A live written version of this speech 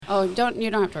Oh, you don't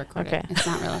have to record it. It's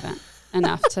not relevant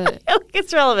enough to.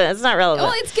 It's relevant. It's not relevant.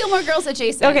 Well, it's Gilmore Girls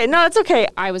adjacent. Okay, no, it's okay.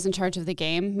 I was in charge of the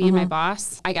game, me and my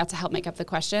boss. I got to help make up the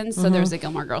questions. So there was a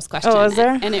Gilmore Girls question. Oh, was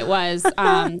there? And it was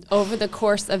over the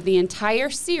course of the entire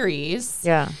series,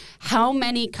 how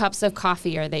many cups of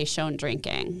coffee are they shown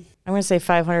drinking? I'm going to say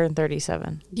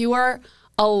 537. You are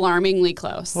alarmingly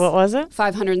close. What was it?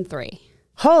 503.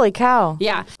 Holy cow.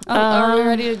 Yeah. Are we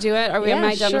ready to do it? Are we am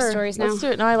I done with stories now? Let's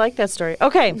do it. No, I like that story.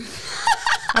 Okay.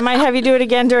 I might have you do it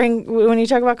again when you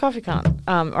talk about Coffee Con,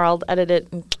 or I'll edit it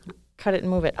and cut it and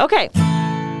move it. Okay.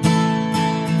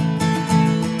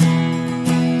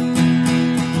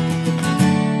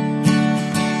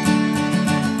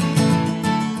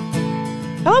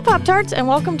 Hello, Pop-Tarts, and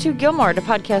welcome to Gilmore, the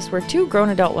podcast where two grown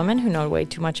adult women who know way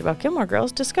too much about Gilmore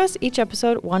Girls discuss each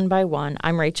episode one by one.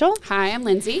 I'm Rachel. Hi, I'm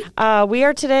Lindsay. We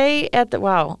are today at the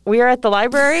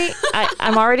library.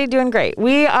 I'm already doing great.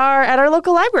 We are at our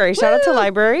local library. Shout out to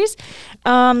libraries.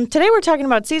 Today we're talking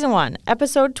about season 1,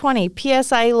 episode 20,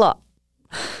 P.S. I Love.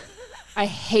 I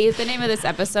hate the name of this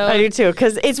episode. I do too,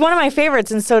 because it's one of my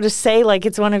favorites, and so to say like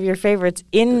it's one of your favorites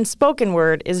in spoken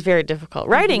word is very difficult.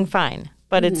 Writing, fine.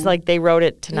 But it's like they wrote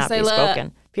it to not be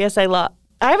spoken. P.S. I love.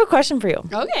 I have a question for you.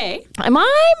 Okay. Am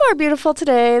I more beautiful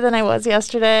today than I was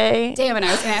yesterday? Damn it,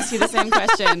 I was going to ask you the same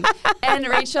question. And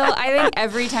Rachel, I think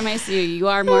every time I see you, you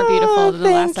are more beautiful than the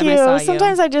last time I saw you.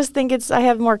 Sometimes I just think I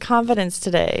have more confidence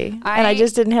today. And I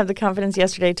just didn't have the confidence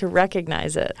yesterday to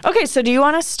recognize it. Okay, so do you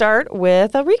want to start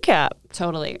with a recap?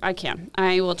 Totally. I can.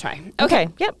 I will try. Okay.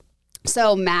 Yep.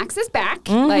 So Max is back,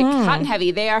 like hot and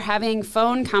heavy. They are having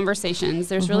phone conversations.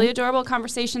 There's really adorable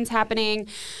conversations happening.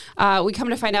 We come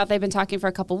to find out they've been talking for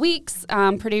a couple weeks,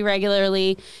 pretty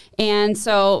regularly. And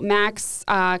so Max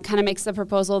kind of makes the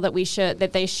proposal that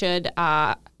they should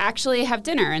actually have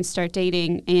dinner and start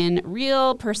dating in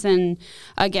real person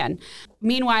again.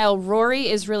 Meanwhile, Rory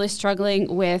is really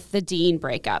struggling with the Dean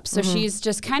breakup. So she's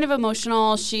just kind of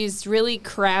emotional. She's really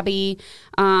crabby.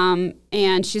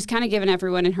 And she's kind of giving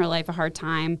everyone in her life a hard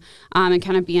time and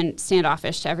kind of being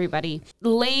standoffish to everybody.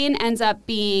 Lane ends up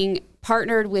being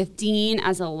partnered with Dean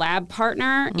as a lab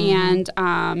partner,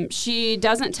 and she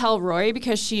doesn't tell Rory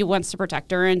because she wants to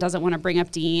protect her and doesn't want to bring up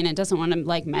Dean and doesn't want to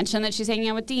like mention that she's hanging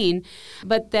out with Dean.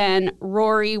 But then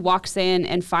Rory walks in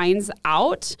and finds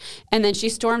out, and then she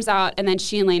storms out, and then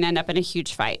she and Lane end up in a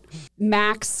huge fight.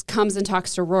 Max comes and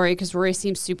talks to Rory because Rory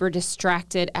seems super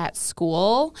distracted at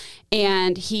school,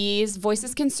 and he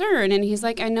voices concern, and he's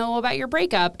like, I know about your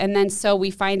breakup. And then so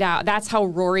we find out, that's how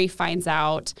Rory finds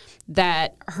out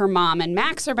that her mom and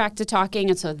Max are back to talking,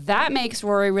 and so that makes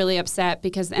Rory really upset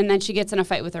and then she gets in a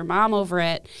fight with her mom over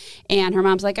it, and her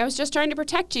mom's like, I was just trying to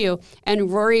protect you,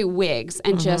 and Rory wigs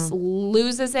and just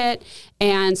loses it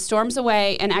and storms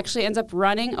away and actually ends up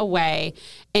running away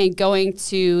and going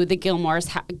to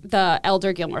the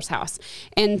elder Gilmore's house.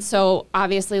 And so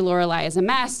obviously Lorelai is a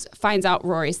mess, finds out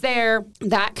Rory's there.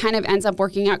 That kind of ends up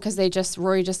working out because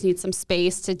Rory just needs some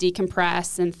space to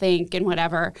decompress and think and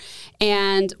whatever.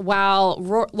 And while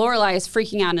Lorelai is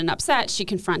freaking out and upset, she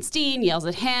confronts Dean, yells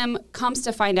at him, comes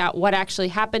to find out what actually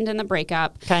happened in the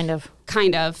breakup. Kind of,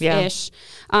 ish.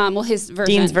 Well, his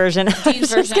version. Dean's version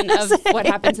of what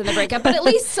happens in the breakup, but at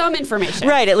least some information.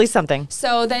 Right, at least something.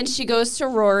 So then she goes to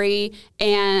Rory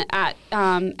and at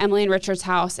Emily and Richard's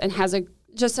house and has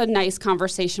just a nice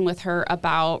conversation with her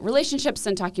about relationships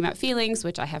and talking about feelings,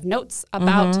 which I have notes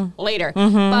about later.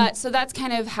 But so that's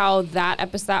kind of how that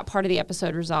part of the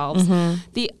episode resolves.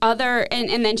 The other,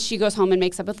 and then she goes home and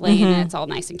makes up with Lane, and it's all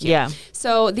nice and cute. Yeah.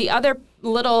 So the other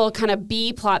little kind of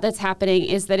B plot that's happening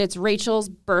is that it's Rachel's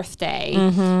birthday.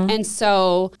 And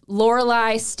so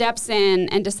Lorelai steps in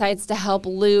and decides to help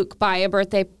Luke buy a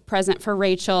birthday present for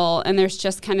Rachel, and there's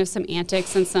just kind of some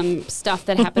antics and some stuff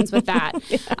that happens with that.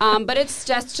 But it's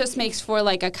just makes for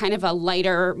like a kind of a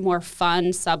lighter, more fun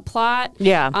subplot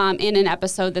in an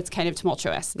episode that's kind of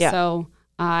tumultuous. Yeah. So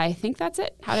I think that's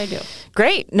it. How'd I do?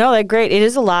 Great. No, that's great. It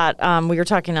is a lot. We were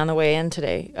talking on the way in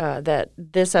today that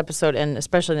this episode and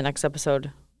especially the next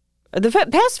episode, the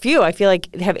past few, I feel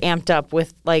like have amped up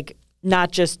with like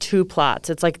not just two plots.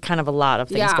 It's like kind of a lot of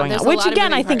things going on, which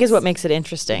again I think is what makes it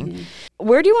interesting.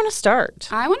 Where do you want to start?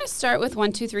 I want to start with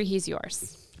 1, 2, 3. He's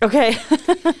yours. Okay.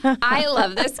 I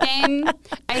love this game.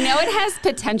 I know it has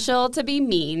potential to be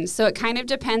mean, so it kind of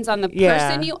depends on the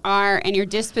person you are and your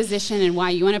disposition and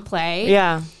why you want to play.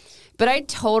 Yeah. But I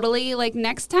totally, like,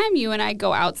 next time you and I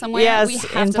go out somewhere, we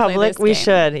have in to public, play this we game.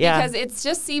 should, Because it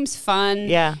just seems fun.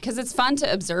 Yeah. Because it's fun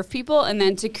to observe people and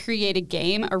then to create a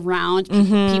game around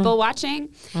people watching.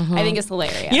 I think it's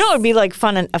hilarious. You know what would be, like,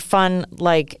 a fun,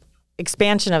 like,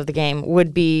 expansion of the game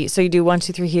would be, so you do 1,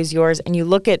 2, 3, here's yours, and you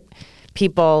look at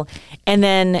people, and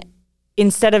then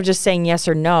instead of just saying yes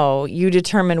or no, you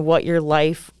determine what your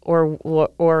life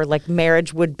or like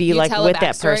marriage would be like with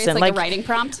that person. It's like a writing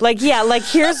prompt. Like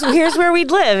here's where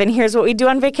we'd live, and here's what we do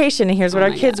on vacation, and here's what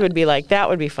our kids would be like. That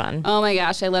would be fun. Oh my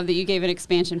gosh, I love that you gave an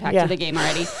expansion pack to the game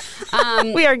already.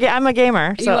 I'm a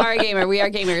gamer. So. You are a gamer. We are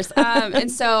gamers.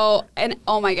 And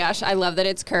oh my gosh, I love that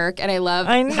it's Kirk, and I love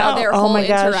how their whole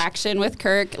interaction with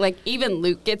Kirk, like even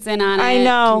Luke gets in on it. I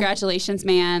know. Congratulations,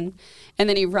 man. And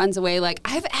then he runs away like, I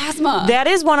have asthma. That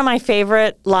is one of my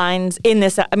favorite lines in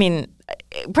this. I mean,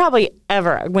 probably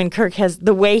ever, when Kirk has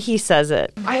the way he says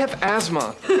it. I have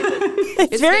asthma.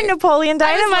 It's very Napoleon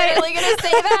Dynamite. I was literally going to say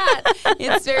that.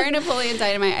 It's very Napoleon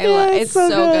Dynamite. I love it. It's so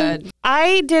good.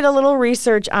 I did a little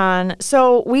research on,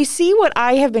 so we see what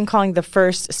I have been calling the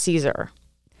first Caesar.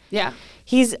 Yeah.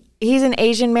 He's an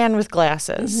Asian man with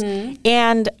glasses. Mm-hmm.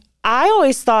 And I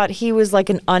always thought he was like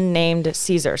an unnamed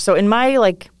Caesar. So in my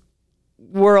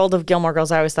world of Gilmore Girls,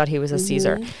 I always thought he was a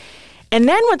Caesar. And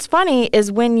then what's funny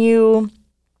is when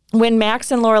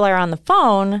Max and Lorelai are on the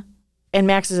phone and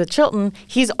Max is at Chilton,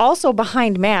 he's also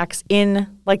behind Max in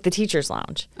like the teacher's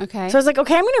lounge. Okay. So I was like,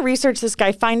 okay, I'm going to research this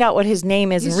guy, find out what his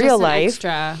name is in real life.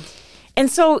 Extra. And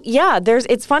so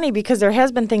it's funny because there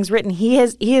has been things written. He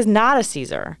is not a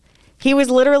Caesar. He was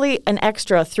literally an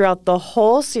extra throughout the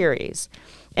whole series,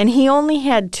 and he only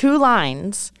had 2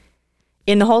 lines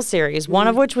in the whole series, one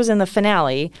of which was in the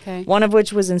finale, one of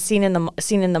which was in Scene in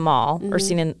the Mall, or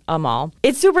Scene in a Mall.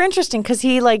 It's super interesting because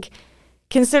he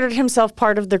considered himself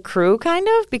part of the crew, kind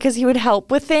of, because he would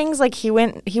help with things. Like he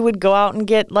would go out and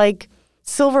get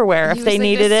silverware if they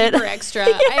needed it. Super extra.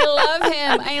 Yeah. I love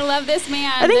him. I love this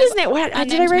man. I think his name.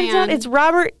 Did I write it down? It's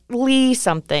Robert Lee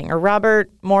something, or Robert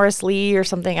Morris Lee or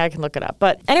something. I can look it up.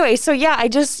 But anyway, so yeah,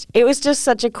 it was just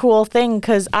such a cool thing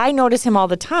because I notice him all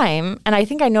the time, and I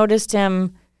think I noticed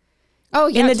him. Oh,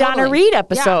 yeah, in the Donna Reed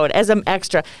episode as an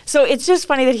extra. So it's just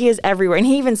funny that he is everywhere. And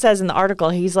he even says in the article,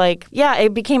 he's like, yeah,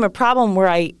 it became a problem where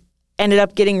I ended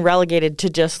up getting relegated to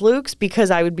just Luke's because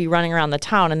I would be running around the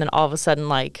town and then all of a sudden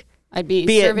I'd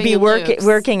be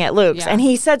working at Luke's. Yeah. And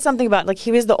he said something about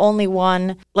he was the only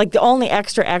one, the only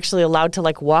extra actually allowed to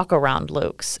walk around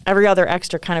Luke's. Every other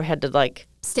extra kind of had to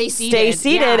stay seated,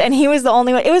 yeah. And he was the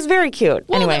only one. It was very cute.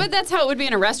 Well, anyway, but that's how it would be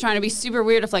in a restaurant. It'd be super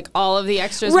weird if all of the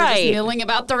extras were just milling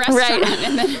about the restaurant. Right.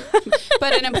 And then,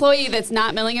 but an employee that's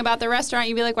not milling about the restaurant,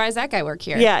 you'd be like, why does that guy work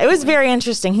here? Yeah, it was very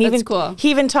interesting. Cool.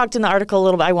 He even talked in the article a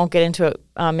little bit. I won't get into it.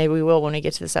 Maybe we will when we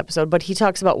get to this episode. But he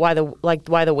talks about why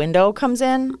the window comes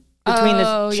in between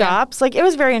the shops. It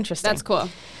was very interesting. That's cool.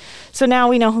 So now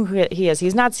we know who he is.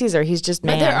 He's not Caesar. He's just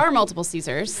man. But there are multiple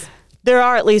Caesars. There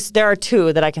are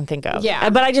 2 that I can think of.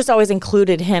 Yeah. But I just always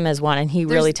included him as one, and he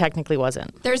really technically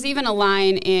wasn't. There's even a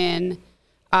line in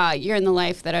Year in the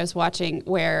Life that I was watching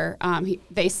where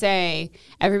they say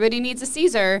everybody needs a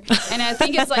Caesar, and I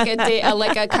think it's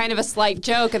a kind of a slight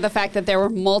joke of the fact that there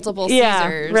were multiple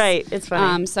Caesars. Yeah, right. It's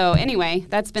funny. So anyway,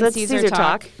 that's been Caesar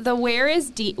talk. The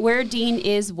where Dean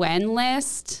is when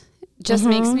list just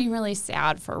makes me really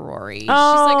sad for Rory. She's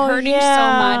hurting so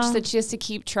much that she has to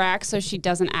keep track so she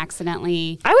doesn't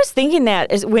accidentally. I was thinking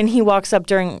that is when he walks up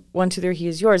during 1, 2, 3, he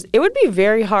is yours. It would be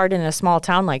very hard in a small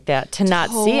town like that to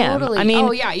not see him. I mean,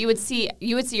 oh yeah, you would see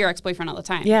your ex-boyfriend all the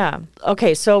time. Yeah.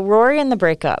 Okay, so Rory and the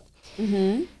breakup.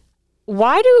 Mm-hmm.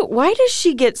 Why does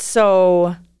she get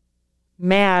so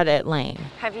mad at Lane?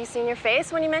 Have you seen your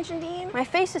face when you mentioned Dean? My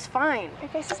face is fine. Your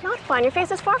face is not fine. Your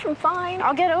face is far from fine.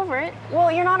 I'll get over it.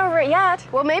 Well, you're not over it yet.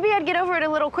 Well, maybe I'd get over it a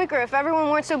little quicker if everyone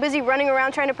weren't so busy running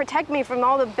around trying to protect me from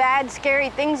all the bad,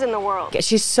 scary things in the world.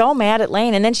 She's so mad at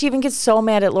Lane, and then she even gets so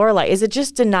mad at Lorelai. Is it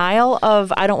just denial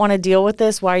of, I don't want to deal with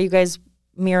this, why are you guys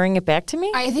mirroring it back to me?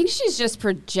 I think she's just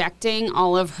projecting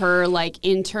all of her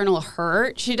internal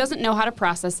hurt. She doesn't know how to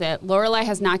process it. Lorelai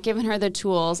has not given her the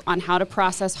tools on how to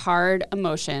process hard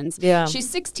emotions. Yeah. She's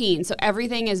 16, so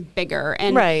everything is bigger.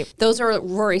 And those are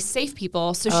Rory's safe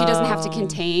people, so she doesn't have to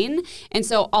contain. And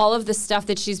so all of the stuff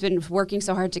that she's been working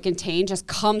so hard to contain just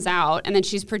comes out, and then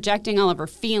she's projecting all of her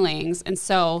feelings. And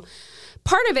so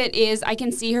part of it is I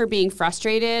can see her being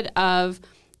frustrated of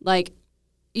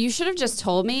you should have just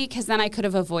told me because then I could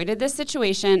have avoided this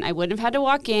situation. I wouldn't have had to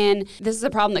walk in. This is a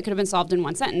problem that could have been solved in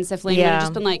one sentence if Lane would have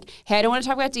just been like, hey, I don't want to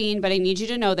talk about Dean, but I need you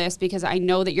to know this because I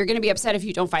know that you're going to be upset if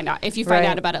you don't find out, find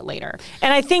out about it later.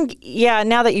 And I think,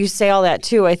 now that you say all that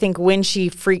too, I think when she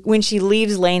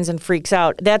leaves Lane's and freaks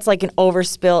out, that's like an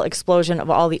overspill explosion of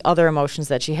all the other emotions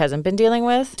that she hasn't been dealing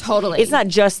with. Totally. It's not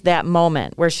just that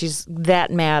moment where she's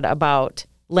that mad about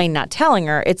Lane not telling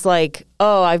her. It's like,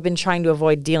 oh, I've been trying to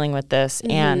avoid dealing with this,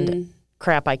 and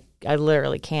crap, I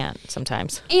literally can't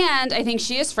sometimes. And I think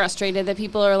she is frustrated that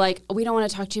people are like, we don't want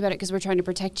to talk to you about it because we're trying to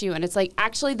protect you. And it's like,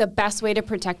 actually, the best way to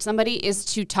protect somebody is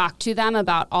to talk to them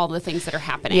about all the things that are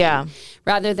happening. Yeah.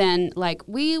 Rather than like,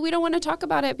 we don't want to talk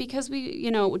about it because we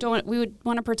would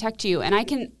want to protect you. And I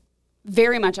can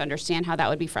very much understand how that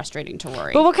would be frustrating to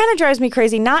Rory. But what kind of drives me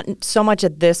crazy, not so much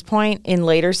at this point in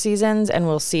later seasons, and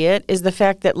we'll see it, is the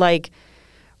fact that like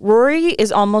Rory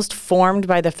is almost formed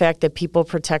by the fact that people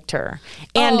protect her,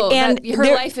 and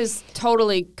her life is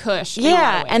totally cush. Yeah, in a lot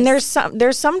of ways. and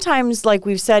there's sometimes, like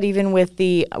we've said, even with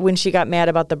when she got mad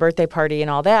about the birthday party and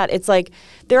all that, it's like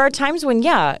there are times when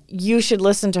you should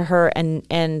listen to her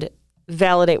and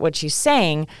validate what she's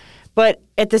saying. But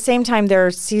at the same time, there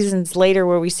are seasons later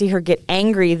where we see her get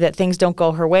angry that things don't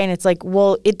go her way. And it's like,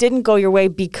 well, it didn't go your way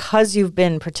because you've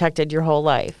been protected your whole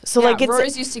life. So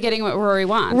Rory's used to getting what Rory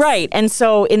wants. Right. And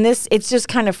so in this, it's just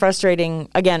kind of frustrating,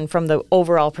 again, from the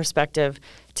overall perspective,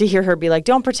 to hear her be like,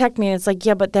 don't protect me. And it's like,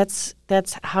 yeah, but that's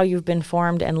how you've been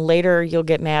formed. And later you'll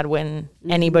get mad when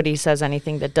anybody says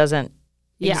anything that doesn't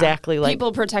exactly like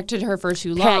people protected her for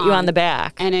too long, pat you on the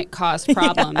back, and it caused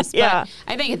problems. Yeah.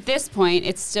 But I think at this point,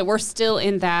 we're still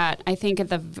in that. I think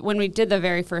when we did the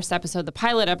very first episode, the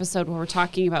pilot episode, where we're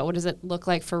talking about what does it look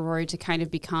like for Rory to kind of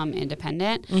become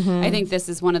independent. I think this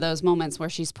is one of those moments where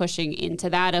she's pushing into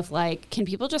that of like, can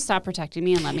people just stop protecting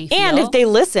me and let me feel? And if they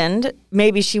listened,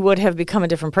 maybe she would have become a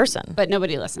different person. But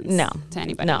nobody listens. To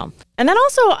anybody. No. And then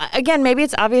also, again, maybe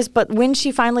it's obvious, but when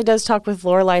she finally does talk with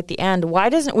Lorelai at the end,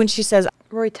 when she says,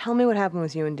 Rory, tell me what happened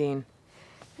with you and Dean.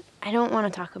 I don't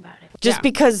want to talk about it. Just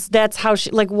because that's how she,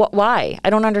 like, why? I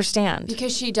don't understand.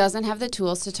 Because she doesn't have the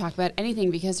tools to talk about anything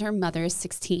because her mother is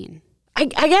 16. I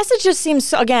guess it just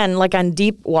seems, again, like on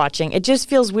deep watching, it just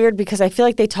feels weird because I feel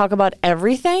like they talk about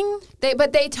everything.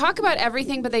 They talk about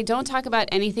everything, but they don't talk about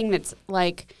anything that's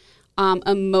like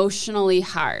emotionally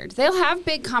hard. They'll have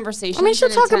big conversations. I mean, she'll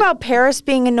talk about Paris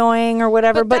being annoying or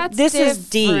whatever, but this is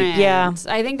deep. Yeah.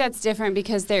 I think that's different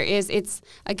because it's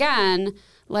again,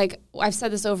 like I've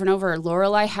said this over and over,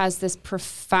 Lorelai has this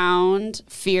profound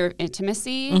fear of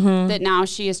intimacy that now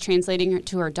she is translating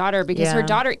to her daughter because her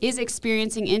daughter is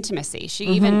experiencing intimacy. She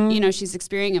even, she's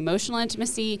experiencing emotional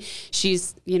intimacy.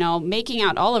 She's, making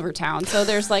out all over town. So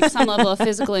there's like some level of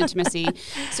physical intimacy.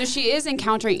 So she is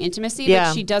encountering intimacy,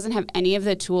 but she doesn't have any of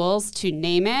the tools to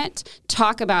name it,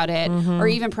 talk about it, or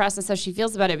even process how she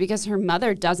feels about it because her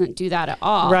mother doesn't do that at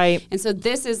all. Right. And so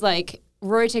this is like,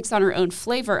 Rory takes on her own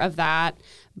flavor of that,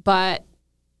 but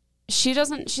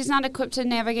she's not equipped to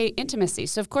navigate intimacy.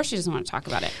 So of course she doesn't want to talk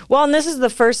about it. Well, and this is the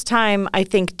first time, I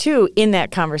think, too, in that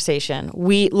conversation,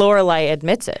 Lorelai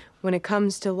admits it. When it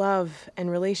comes to love and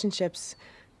relationships,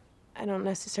 I don't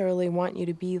necessarily want you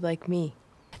to be like me.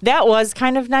 That was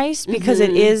kind of nice because it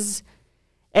is,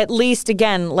 at least,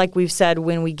 again, like we've said,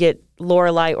 when we get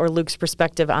Lorelai or Luke's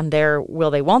perspective on their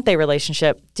will they, won't they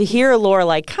relationship, to hear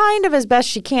Lorelai kind of as best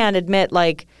she can admit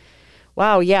like,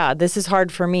 wow, yeah, this is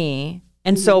hard for me.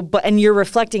 And so, and you're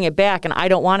reflecting it back, and I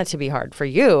don't want it to be hard for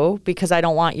you because I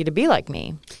don't want you to be like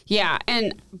me. Yeah,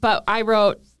 but I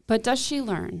wrote, but does she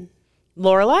learn?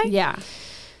 Lorelai? Yeah.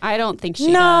 I don't think she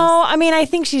does. No, I mean, I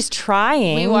think she's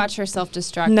trying. We watch her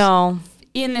self-destruct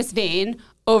in this vein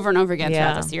over and over again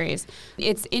throughout the series.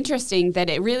 It's interesting that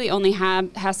it really only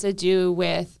has to do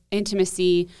with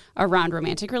intimacy around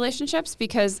romantic relationships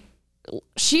because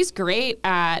she's great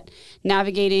at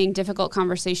navigating difficult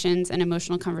conversations and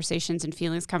emotional conversations and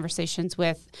feelings conversations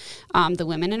with the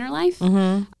women in her life.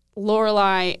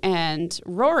 Lorelai and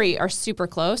Rory are super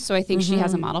close, so I think she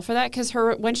has a model for that because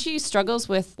when she struggles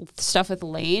with stuff with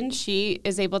Lane, she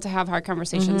is able to have hard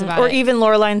conversations about it. Or even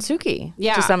Lorelai and Suki,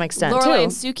 to some extent, Lorelai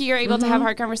and Suki are able to have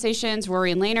hard conversations.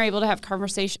 Rory and Lane are able to have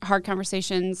hard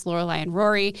conversations. Lorelai and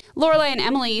Rory. Lorelai and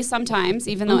Emily sometimes,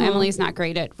 even though Emily's not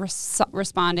great at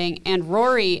responding, and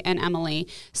Rory and Emily.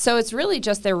 So it's really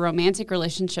just their romantic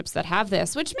relationships that have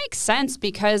this, which makes sense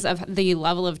because of the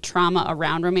level of trauma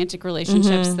around romantic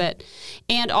relationships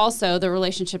and also the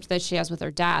relationships that she has with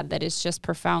her dad that is just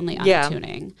profoundly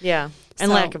untuning. Yeah.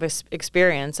 And lack of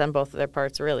experience on both of their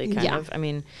parts, really, kind of. I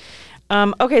mean,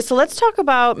 okay, so let's talk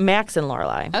about Max and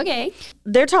Lorelai. Okay.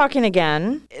 They're talking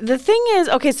again. The thing is,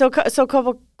 okay, so a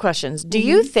couple questions. Do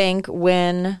you think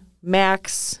when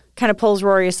Max kind of pulls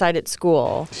Rory aside at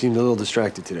school? You seemed a little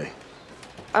distracted today.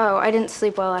 Oh, I didn't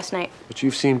sleep well last night. But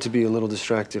you've seemed to be a little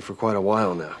distracted for quite a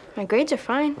while now. My grades are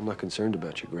fine. I'm not concerned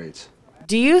about your grades.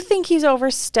 Do you think he's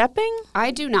overstepping?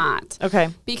 I do not. Okay.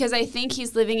 Because I think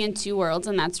he's living in two worlds,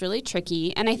 and that's really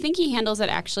tricky. And I think he handles it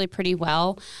actually pretty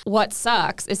well. What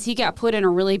sucks is he got put in a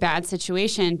really bad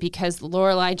situation because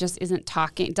Lorelai just doesn't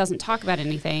talk about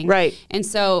anything. Right. And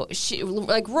so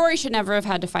Rory should never have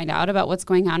had to find out about what's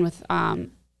going on with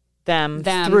them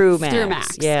through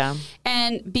Max. Yeah.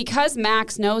 And because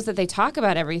Max knows that they talk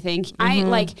about everything,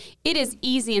 it is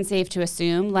easy and safe to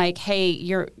assume, like, hey,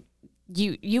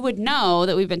 you would know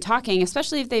that we've been talking,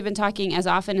 especially if they've been talking as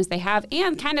often as they have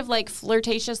and kind of like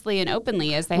flirtatiously and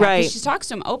openly as they have. Right. She talks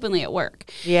to him openly at work.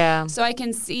 Yeah. So I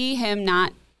can see him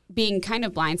not being kind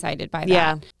of blindsided by that.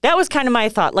 Yeah. That was kind of my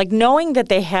thought. Like, knowing that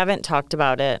they haven't talked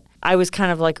about it, I was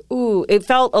kind of like, ooh, it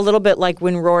felt a little bit like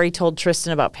when Rory told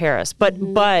Tristan about Paris.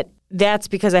 But that's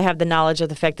because I have the knowledge of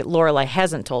the fact that Lorelai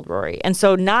hasn't told Rory. And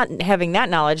so not having that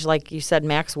knowledge, like you said,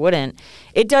 Max wouldn't,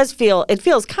 it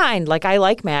feels kind. Like, I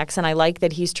like Max, and I like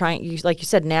that he's trying, like you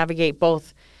said, navigate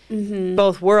both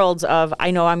worlds of,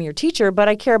 I know I'm your teacher, but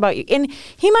I care about you. And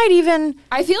he might even,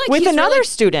 I feel like with he's another really,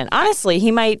 student, honestly, he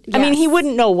might, I mean, he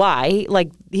wouldn't know why,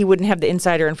 like he wouldn't have the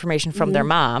insider information from their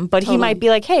mom, but he might be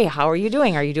like, hey, how are you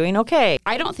doing? Are you doing okay?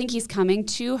 I don't think he's coming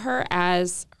to her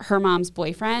as her mom's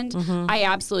boyfriend. I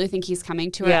absolutely think he's coming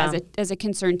to her as a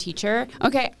concerned teacher.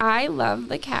 Okay, I love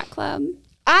the Cat Club.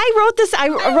 I wrote this. I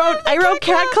wrote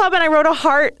Cat Club, and I wrote a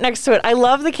heart next to it. I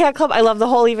love the Cat Club. I love the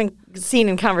whole even scene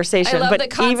and conversation. I love but the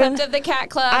concept of the Cat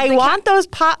Club. I want those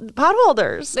pot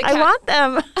holders. I want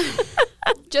them.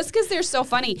 Just because they're so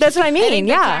funny. That's what I mean. I think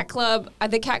yeah.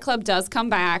 The Cat Club does come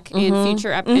back in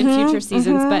future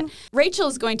seasons, but Rachel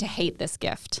is going to hate this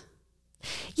gift.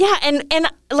 Yeah, and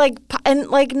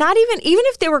not even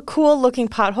if they were cool looking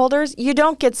pot holders, you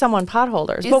don't get someone pot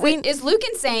holders. Is Luke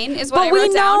insane? Is what I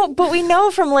wrote down. But we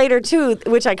know from later too,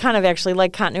 which I kind of actually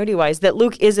like continuity wise, that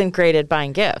Luke isn't great at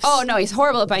buying gifts. Oh no, he's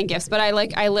horrible at buying gifts. But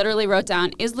I literally wrote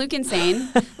down, is Luke insane?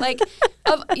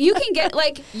 You can get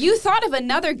you thought of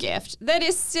another gift that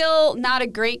is still not a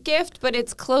great gift, but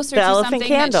it's closer to something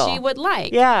candle that she would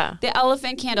like. Yeah, the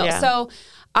elephant candle. Yeah. So.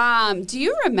 Do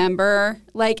you remember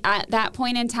at that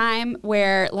point in time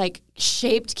where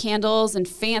shaped candles and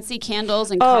fancy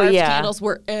candles and carved candles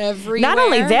were everywhere? Not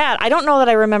only that, I don't know that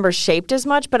I remember shaped as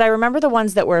much, but I remember the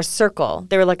ones that were a circle.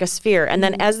 They were like a sphere. And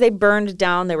then as they burned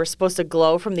down, they were supposed to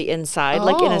glow from the inside,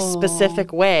 like in a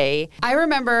specific way. I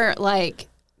remember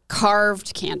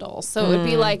carved candles. So it would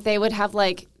be they would have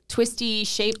twisty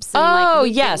shapes and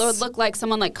it would look like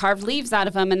someone carved leaves out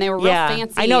of them, and they were real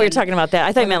fancy. I know what you're talking about that.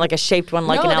 I thought you meant like a shaped one,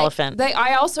 like an elephant.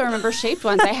 I also remember shaped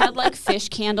ones. I had fish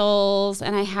candles,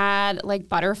 and I had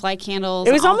butterfly candles.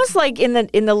 It was almost like in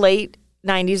the late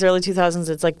 90s, early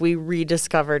 2000s, it's like we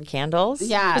rediscovered candles.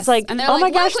 Yeah. It's like, and they're oh my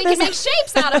gosh, we can make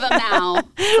shapes out of them now.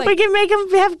 We can make them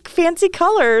have fancy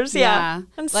colors. Yeah.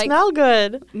 And smell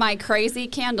good. My crazy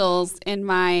candles in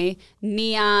my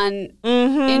neon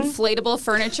inflatable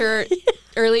furniture,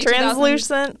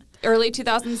 translucent. Early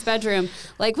 2000s bedroom.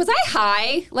 Was I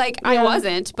high? I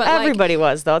wasn't, but everybody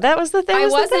was though. That was the thing. I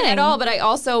wasn't at all, but I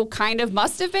also kind of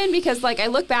must have been because I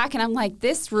look back and I'm like,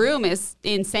 this room is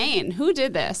insane. Who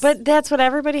did this? But that's what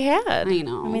everybody had. I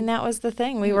know. I mean, that was the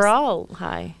thing. We were all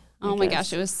high. Oh my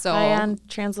gosh, it was so high on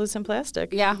translucent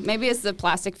plastic. Yeah, maybe it's the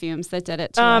plastic fumes that did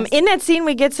it to us. In that scene,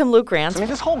 we get some Luke rants. I mean,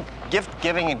 this whole gift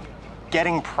giving and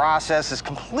getting process is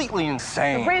completely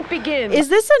insane. The rant begins. Is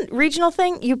this a regional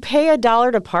thing? You pay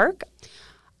 $1 to park?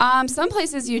 Some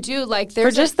places you do, there's for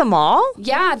just the mall?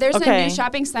 Yeah, there's a new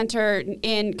shopping center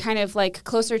in kind of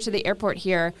closer to the airport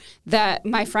here that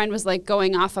my friend was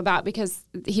going off about because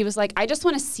he was like, I just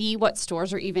want to see what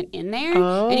stores are even in there,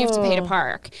 and you have to pay to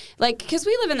park. Because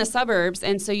we live in the suburbs,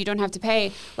 and so you don't have to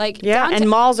pay. And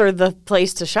malls are the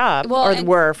place to shop,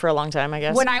 were for a long time, I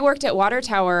guess. When I worked at Water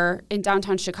Tower in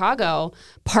downtown Chicago,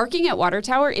 parking at Water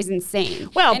Tower is insane.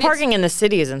 Well, parking in the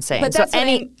city is insane. But so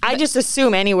I just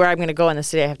assume anywhere I'm going to go in the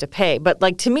city, I have to pay. But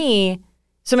to me,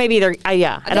 so maybe they're at a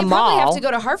mall. They probably have to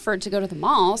go to Hartford to go to the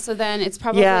mall. So then it's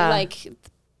probably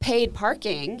paid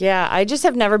parking. Yeah, I just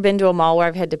have never been to a mall where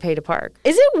I've had to pay to park.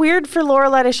 Is it weird for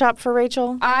Lorelai to shop for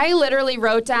Rachel? I literally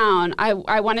wrote down, I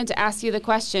wanted to ask you the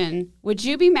question, would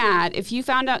you be mad if you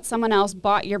found out someone else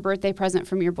bought your birthday present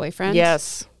from your boyfriend?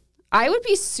 Yes. I would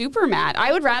be super mad.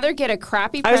 I would rather get a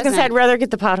crappy present. I was going to say I'd rather get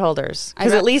the pot holders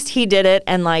because at least he did it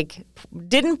and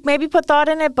didn't maybe put thought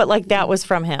in it, but that was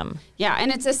from him. Yeah,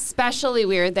 and it's especially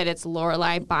weird that it's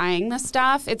Lorelai buying the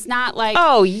stuff. It's not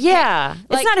oh yeah,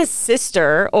 it's not his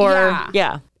sister or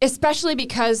yeah. Especially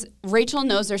because Rachel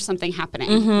knows there's something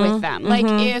happening with them.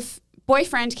 If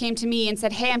boyfriend came to me and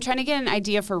said, hey, I'm trying to get an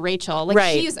idea for Rachel.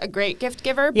 She's a great gift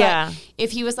giver, but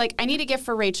if he was like, I need a gift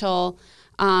for Rachel.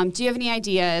 Do you have any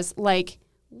ideas?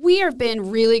 we have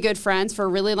been really good friends for a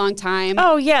really long time.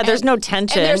 Oh, yeah, there's no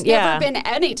tension. And there's yeah. never been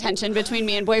any tension between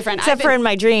me and boyfriend. Except for in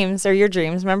my dreams, or your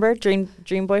dreams, remember? Dream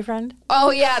boyfriend? Oh,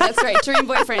 yeah, that's right. Dream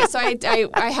boyfriend. So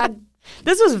I had...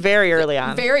 This was very early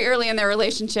on. Very early in their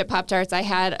relationship, Pop-Tarts, I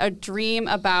had a dream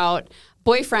about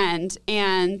boyfriend,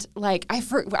 and like I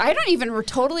don't even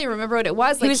totally remember what it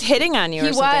was. Like, he was hitting on you. He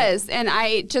or something. was, and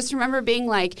I just remember being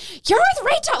like, "You're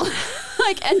with Rachel,"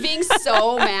 like, and being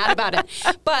so mad about it.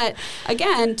 But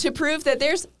again, to prove that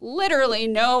there's literally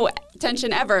no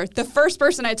tension ever, the first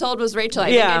person I told was Rachel.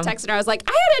 I think I texted her. I was like,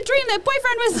 "I had a dream that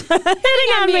boyfriend was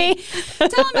hitting on me.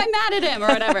 Tell him I'm mad at him or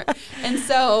whatever." And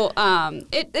so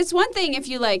it's one thing if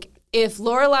you like. If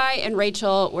Lorelai and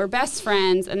Rachel were best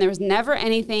friends and there was never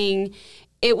anything,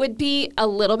 it would be a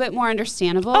little bit more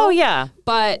understandable. Oh, yeah.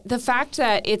 But the fact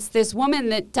that it's this woman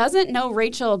that doesn't know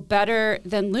Rachel better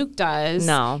than Luke does.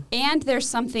 No. And there's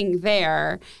something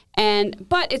there.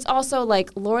 But it's also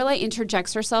like Lorelai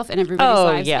interjects herself in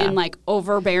everybody's lives in like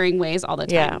overbearing ways all the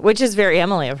time. Yeah, which is very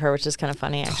Emily of her, which is kind of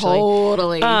funny, actually.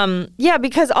 Totally. Yeah,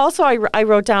 because also I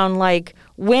wrote down like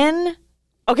when...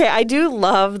 Okay, I do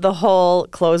love the whole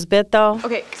clothes bit, though.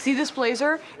 Okay, see this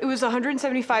blazer? It was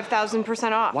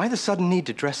 175,000% off. Why the sudden need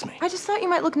to dress me? I just thought you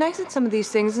might look nice in some of these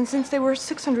things, and since they were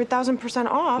 600,000%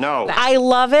 off. No. I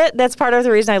love it. That's part of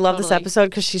the reason I love this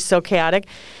episode, because she's so chaotic.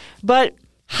 But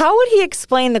how would he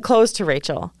explain the clothes to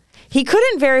Rachel? He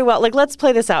couldn't very well, like, let's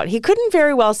play this out. He couldn't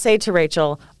very well say to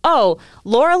Rachel, oh,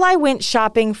 Lorelai went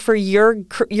shopping for your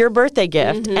birthday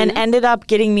gift and ended up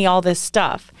getting me all this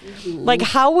stuff. Like,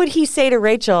 how would he say to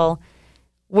Rachel,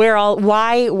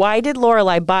 why did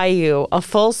Lorelai buy you a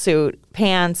full suit,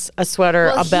 pants, a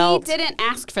sweater, a belt? He didn't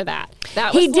ask for that.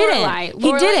 That was Lorelai.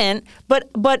 He didn't.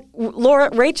 But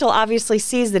Rachel obviously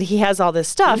sees that he has all this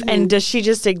stuff, and does she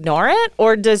just ignore it,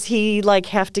 or does he like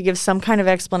have to give some kind of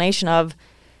explanation of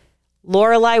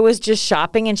Lorelai was just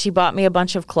shopping and she bought me a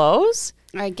bunch of clothes?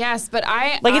 I guess, but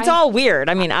it's all weird.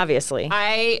 I mean, obviously.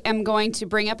 I am going to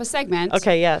bring up a segment.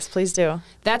 Okay, yes, please do.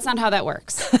 That's not how that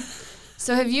works.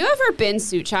 So have you ever been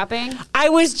suit shopping? I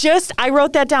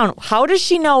wrote that down. How does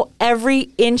she know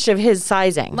every inch of his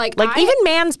sizing? Like even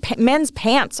men's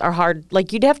pants are hard.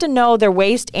 Like you'd have to know their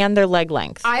waist and their leg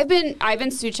length. I've been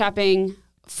suit shopping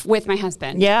with my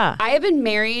husband. Yeah. I have been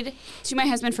married to my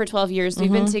husband for 12 years. We've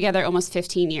been together almost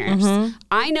 15 years.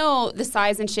 I know the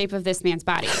size and shape of this man's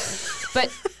body. But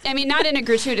I mean, not in a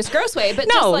gratuitous, gross way, but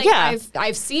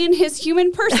I've seen his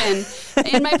human person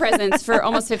in my presence for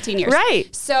almost 15 years.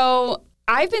 Right. So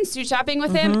I've been suit shopping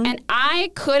with him, and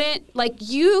I couldn't, like,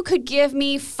 you could give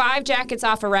me 5 jackets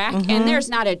off a rack, and there's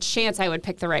not a chance I would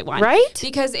pick the right one. Right.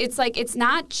 Because it's like, it's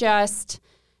not just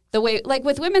the way, like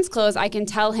with women's clothes, I can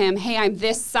tell him, hey, I'm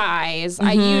this size.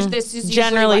 I use this is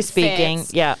generally speaking.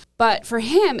 Fits. Yeah. But for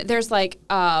him, there's like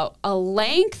a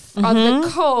length of the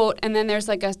coat, and then there's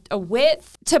like a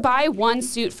width. To buy one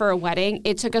suit for a wedding,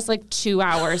 it took us like 2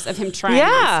 hours of him trying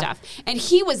on stuff. And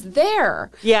he was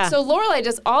there. Yeah. So Lorelai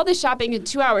does all this shopping in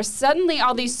 2 hours. Suddenly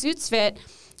all these suits fit.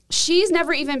 She's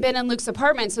never even been in Luke's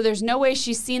apartment, so there's no way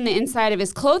she's seen the inside of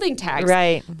his clothing tags.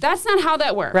 Right. That's not how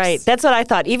that works. Right. That's what I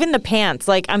thought. Even the pants,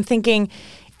 like I'm thinking,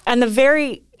 and the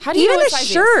very... How do you even know what the size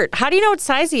shirt? How do you know what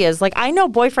size he is? Like I know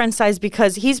boyfriend size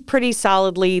because he's pretty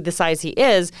solidly the size he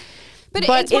is. But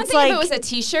it's one thing if it was a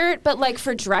T-shirt, but like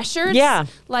for dress shirts,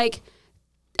 like...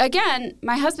 Again,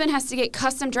 my husband has to get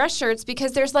custom dress shirts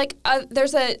because there's like a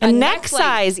neck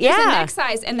size. There's a neck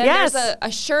size, and then there's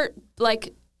a shirt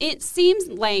like it seams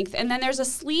length, and then there's a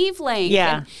sleeve length.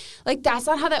 Yeah, and, like that's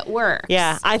not how that works.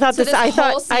 Yeah, I thought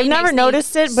I've never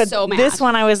noticed it, but this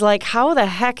one I was like, how the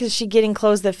heck is she getting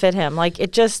clothes that fit him? Like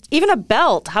it just even a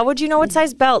belt. How would you know what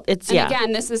size belt?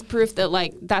 Again, this is proof that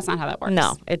like that's not how that works.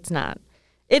 No, it's not.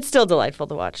 It's still delightful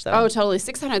to watch, though. Oh, totally.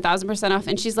 600,000% off.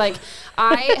 And she's like,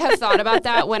 I have thought about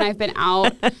that when I've been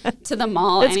out to the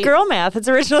mall. It's girl math. It's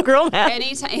original girl math.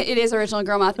 It is original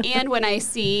girl math. And when I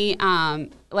see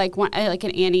like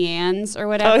an Annie Ann's or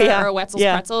whatever, or Wetzel's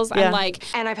Pretzels, I'm like...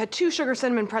 And I've had 2 sugar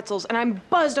cinnamon pretzels, and I'm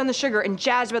buzzed on the sugar and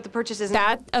jazzed about the purchases.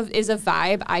 That is a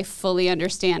vibe I fully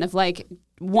understand of like,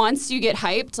 once you get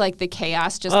hyped, like the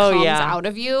chaos just comes out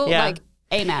of you. Yeah. Like,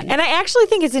 amen. And I actually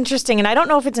think it's interesting, and I don't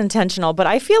know if it's intentional, but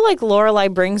I feel like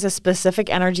Lorelai brings a specific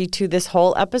energy to this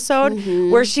whole episode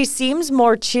where she seems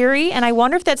more cheery, and I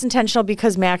wonder if that's intentional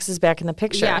because Max is back in the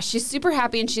picture. Yeah, she's super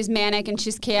happy, and she's manic, and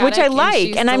she's chaotic. Which I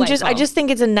like, and I delightful. just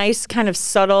think it's a nice kind of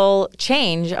subtle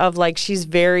change of like she's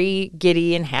very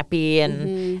giddy and happy,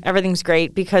 and everything's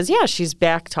great because, she's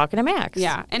back talking to Max.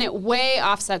 Yeah, and it way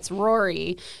offsets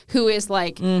Rory, who is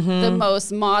like the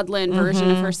most maudlin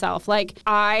version of herself. Like,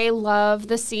 I love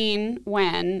the scene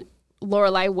when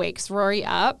Lorelai wakes Rory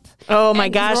up. Oh my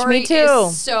and gosh, Rory me too.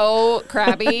 Is so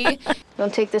crabby.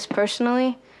 Don't take this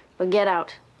personally, but get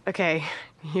out. Okay,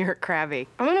 you're crabby.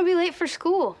 I'm gonna be late for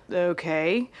school.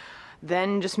 Okay.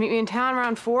 Then just meet me in town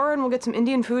around 4 and we'll get some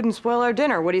Indian food and spoil our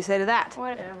dinner. What do you say to that?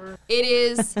 Whatever. It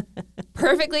is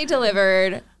perfectly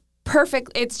delivered.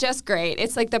 Perfect. It's just great.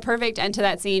 It's like the perfect end to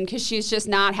that scene because she's just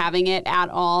not having it at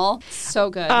all. So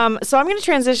good. So I'm going to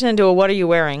transition into a what are you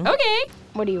wearing? Okay.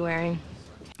 What are you wearing?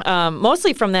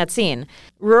 Mostly from that scene.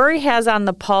 Rory has on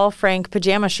the Paul Frank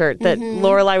pajama shirt that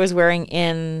Lorelai was wearing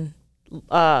in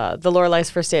the Lorelai's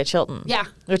first day at Chilton. Yeah.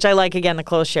 Which I like, again, the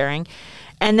clothes sharing.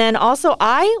 And then also,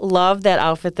 I love that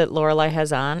outfit that Lorelai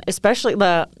has on, especially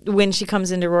when she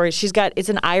comes into Rory. It's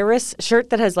an iris shirt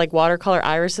that has like watercolor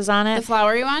irises on it. The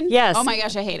flowery one? Yes. Oh my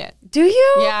gosh, I hate it. Do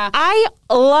you? Yeah. I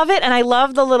love it, and I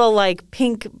love the little like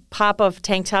pink pop of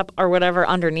tank top or whatever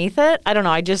underneath it. I don't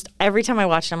know. Every time I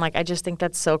watch it, I'm like, I just think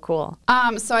that's so cool.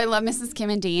 So I love Mrs. Kim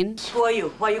and Dean. Who are you?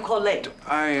 Why you call late?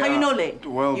 How you know late?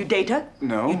 well, you date her?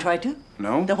 no. You try to?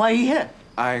 No. Then why are you here?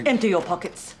 I- Empty your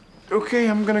pockets. Okay,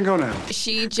 I'm gonna go now.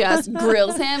 She just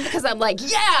grills him because I'm like,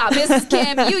 yeah, Mrs.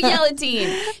 Kim, you yell at Dean.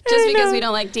 Just because we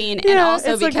don't like Dean. And Yeah,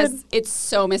 also it's like because it's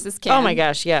so Mrs. Kim. Oh my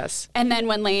gosh, yes. And then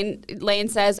when Lane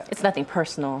says, It's nothing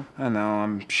personal. I know,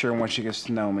 I'm sure once she gets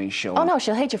to know me, she'll... Oh no,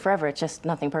 she'll hate you forever. It's just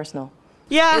nothing personal.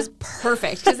 Yeah. is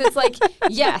perfect. Because it's like,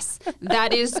 yes,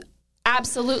 that is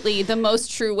absolutely the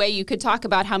most true way you could talk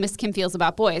about how Miss Kim feels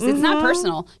about boys. It's not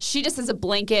personal. She just has a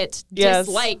blanket Yes.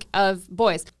 dislike of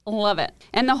boys. Love it.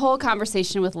 And the whole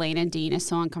conversation with Lane and Dean is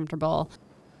so uncomfortable.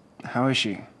 How is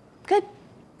she? Good.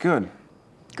 Good.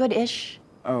 Good-ish.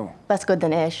 Oh, Less good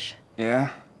than ish. yeah?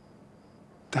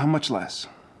 How much less?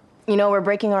 You know, we're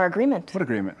breaking our agreement. What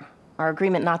agreement? Our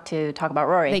agreement not to talk about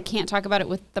Rory. They can't talk about it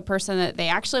with the person that they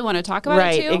actually want to talk about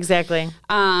Right, it to. exactly.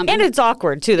 And it's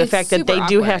awkward too, the it's fact that they super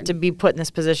do have awkward. to be put in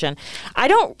this position. I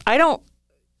don't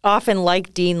often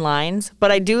like Dean lines,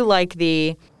 but I do like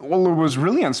the Well, it was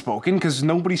really unspoken because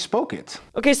nobody spoke it.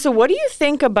 Okay, so what do you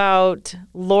think about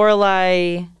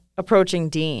Lorelai approaching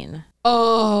Dean?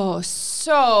 Oh,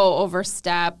 so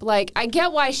overstep. Like, I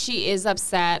get why she is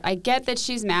upset. I get that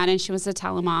she's mad and she wants to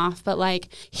tell him off, but like,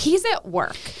 he's at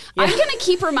work. I'm going to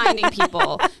keep reminding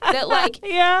people that like,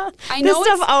 Yeah. I know this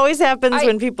stuff it's- always happens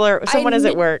when someone is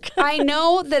at work. I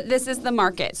know that this is the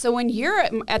market. So when you're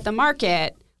at the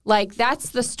market, like that's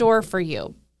the store for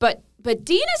you. But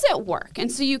Dean is at work.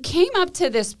 And so you came up to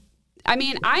this. I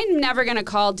mean, I'm never going to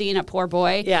call Dean a poor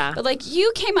boy. Yeah. But like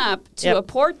you came up to Yep. a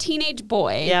poor teenage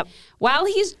boy Yep. while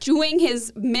he's doing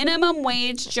his minimum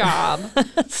wage job.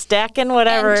 Stacking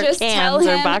whatever and just tell cans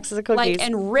him, or boxes of cookies. like,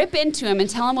 and rip into him and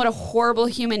tell him what a horrible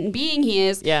human being he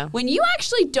is. Yeah. When you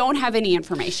actually don't have any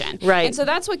information. Right. And so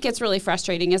that's what gets really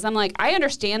frustrating. Is I'm like, I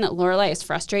understand that Lorelai is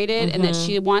frustrated and that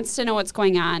she wants to know what's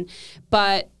going on,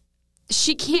 but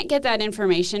she can't get that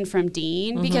information from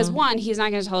Dean because one, he's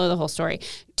not going to tell her the whole story.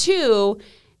 Two,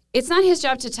 it's not his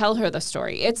job to tell her the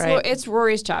story. It's Right. it's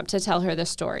Rory's job to tell her the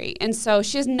story. And so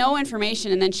she has no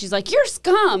information. And then she's like, "You're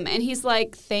scum." And he's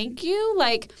like, "Thank you."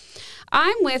 Like,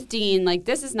 I'm with Dean. Like,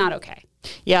 this is not okay.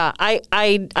 Yeah, I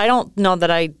don't know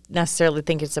that I necessarily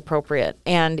think it's appropriate.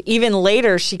 And even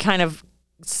later, she kind of,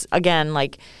 again,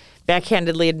 like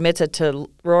backhandedly admits it to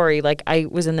Rory, like, I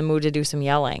was in the mood to do some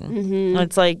yelling. And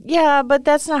it's like, yeah, but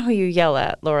that's not who you yell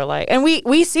at, Lorelai. And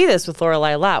we see this with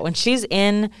Lorelai a lot. When she's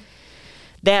in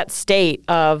that state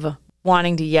of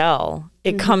wanting to yell,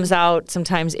 it comes out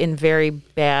sometimes in very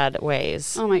bad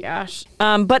ways. Oh my gosh.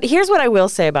 But here's what I will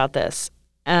say about this,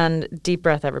 and deep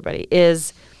breath, everybody,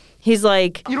 is he's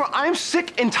like, You know, I'm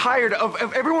sick and tired of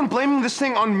everyone blaming this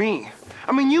thing on me.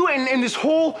 I mean, you and this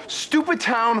whole stupid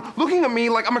town looking at me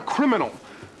like I'm a criminal.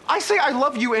 I say I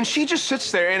love you, and she just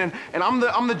sits there, and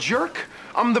I'm the jerk.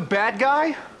 I'm the bad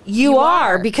guy. You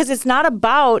are, are. because it's not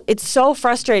about, it's so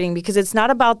frustrating because it's not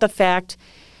about the fact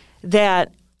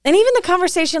that, and even the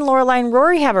conversation Lorelai and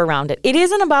Rory have around it, it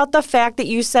isn't about the fact that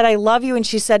you said I love you and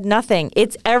she said nothing.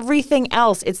 It's everything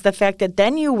else. It's the fact that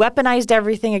then you weaponized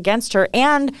everything against her,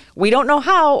 and we don't know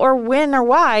how or when or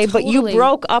why, but you Totally.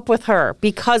 broke up with her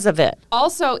because of it.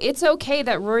 Also, it's okay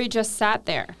that Rory just sat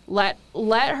there. Let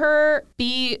her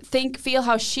feel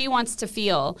how she wants to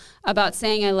feel about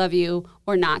saying I love you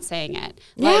or not saying it.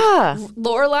 Like, Yeah.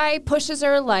 Lorelai pushes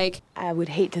her like, I would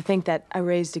hate to think that I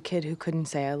raised a kid who couldn't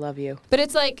say I love you. but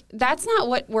it's like, that's not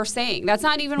what we're saying. That's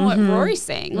not even what Rory's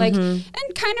saying. Like, and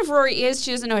kind of Rory is,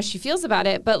 she doesn't know how she feels about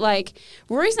it, but like,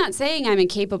 Rory's not saying I'm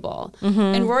incapable.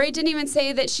 And Rory didn't even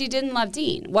say that she didn't love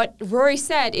Dean. What Rory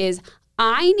said is,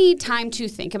 I need time to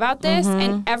think about this,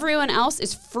 and everyone else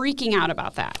is freaking out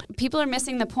about that. People are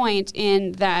missing the point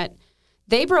in that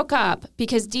They broke up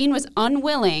because Dean was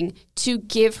unwilling to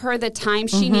give her the time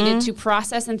she needed to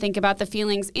process and think about the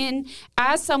feelings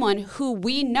as someone who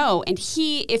we know, and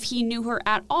if he knew her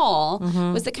at all,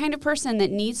 was the kind of person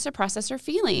that needs to process her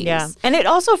feelings. Yeah. And it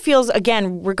also feels,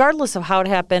 again, regardless of how it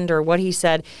happened or what he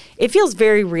said, it feels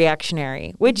very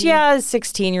reactionary, which, yeah, is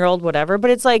 16-year-old, whatever.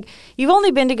 But it's like, you've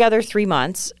only been together 3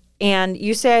 months and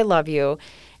you say, I love you.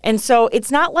 And so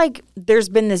it's not like there's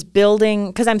been this building,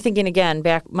 because I'm thinking again,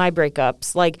 back my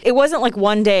breakups, like it wasn't like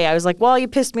one day I was like, well, you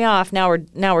pissed me off, now we're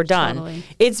done. Totally.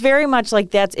 It's very much like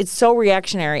it's so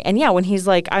reactionary. And yeah, when he's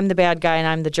like, I'm the bad guy and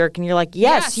I'm the jerk, and you're like,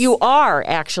 yes. You are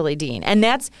actually, Dean. And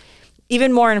that's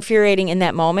even more infuriating in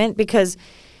that moment, because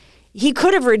he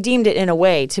could have redeemed it in a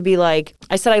way to be like,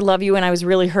 I said I love you and I was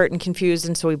really hurt and confused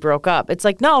and so we broke up. It's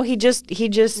like, no, he just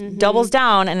doubles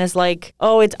down and is like,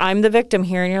 oh, I'm the victim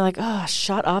here. And you're like, oh,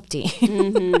 shut up,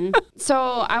 Dean. So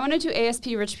I want to do ASP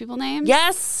rich people names.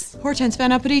 Yes. Hortense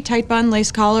Van Uppity, tight bun,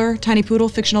 lace collar, tiny poodle,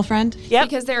 fictional friend. Yep.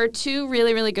 Because there are 2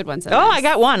 really, really good ones. I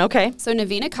got one. Okay. So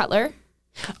Navina Cutler.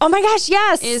 Oh my gosh,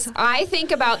 yes. I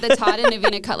think about the Todd and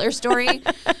Navina Cutler story,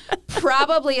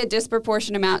 probably a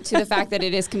disproportionate amount to the fact that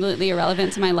it is completely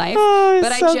irrelevant to my life.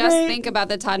 But so I just think about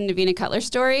the Todd and Navina Cutler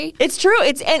story. It's true.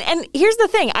 And here's the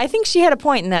thing. I think she had a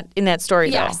point in that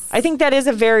story, though. I think that is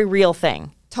a very real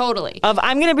thing. Totally.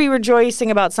 I'm going to be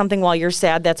rejoicing about something while you're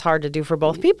sad. That's hard to do for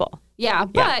both people. Yeah,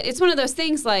 but it's one of those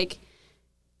things like,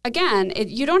 again,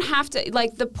 you don't have to,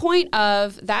 like, the point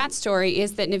of that story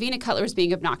is that Navina Cutler was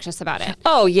being obnoxious about it.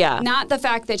 Oh, yeah. Not the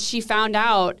fact that she found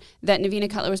out that Navina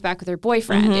Cutler was back with her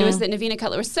boyfriend. It was that Navina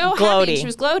Cutler was so happy, she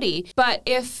was gloaty. But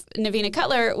if Navina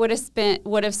Cutler would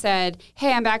have said,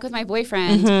 hey, I'm back with my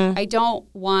boyfriend, I don't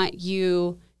want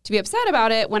you to be upset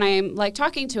about it when I'm, like,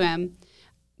 talking to him,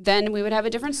 then we would have a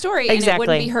different story, and it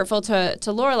wouldn't be hurtful to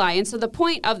Lorelai. And so the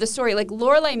point of the story, like,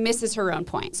 Lorelai misses her own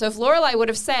point. So if Lorelai would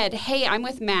have said, hey, I'm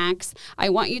with Max, I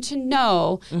want you to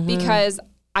know because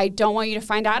I don't want you to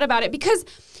find out about it, because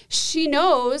she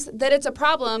knows that it's a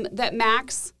problem that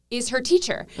Max is her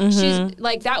teacher. She's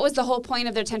like, that was the whole point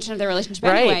of their tension of their relationship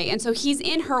anyway. And so he's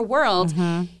in her world.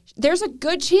 There's a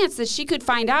good chance that she could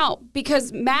find out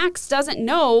because Max doesn't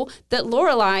know that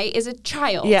Lorelai is a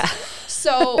child. Yeah.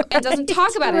 So, and doesn't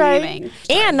talk about anything.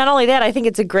 And not only that, I think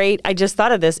it's I just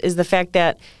thought of this, is the fact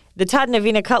that the Todd and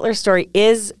Navina Cutler story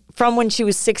is from when she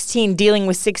was 16 dealing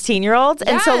with 16-year-olds.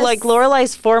 And so, like,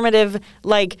 Lorelai's formative,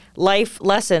 like, life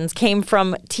lessons came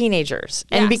from teenagers.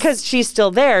 And because she's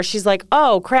still there, she's like,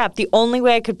 oh, crap, the only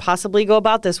way I could possibly go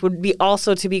about this would be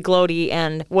also to be gloaty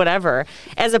and whatever.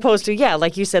 As opposed to,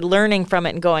 like you said, learning from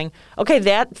it and going, okay,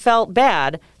 that felt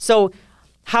bad. So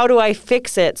how do I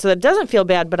fix it so that it doesn't feel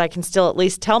bad, but I can still at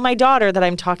least tell my daughter that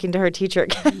I'm talking to her teacher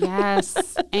again?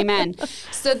 Yes. Amen.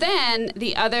 So then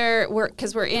the other,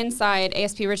 because we're inside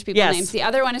ASP Rich People names, the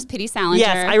other one is Pity Salinger.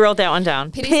 Yes, I wrote that one down.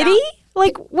 Pity?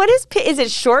 Like, what is it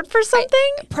short for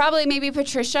something? Probably maybe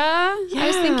Patricia, I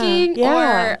was thinking.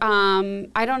 Yeah. Or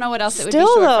I don't know what else it would be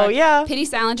Still, short though, for. yeah. Pity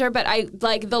Salinger, but I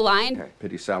like the line.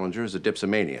 Pity Salinger is a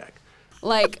dipsomaniac.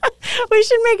 Like, we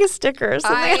should make a sticker or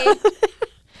something.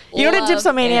 You know what a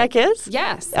dipsomaniac is?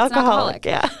 Yes. It's alcoholic.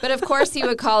 Yeah. But of course he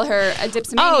would call her a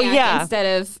dipsomaniac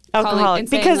instead of alcoholic,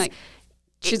 saying like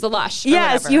she's a lush.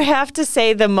 Yes, you have to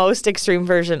say the most extreme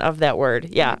version of that word.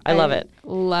 Yeah, I love it.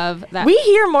 Love that. We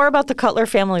hear more about the Cutler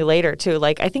family later too.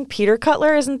 Like, I think Peter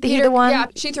Cutler, isn't he the one? Yeah,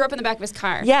 she threw up in the back of his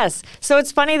car. Yes. So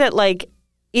it's funny that, like,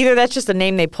 either that's just a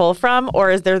name they pull from, or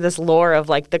is there this lore of,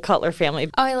 like, the Cutler family?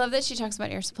 Oh, I love that she talks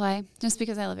about Air Supply, just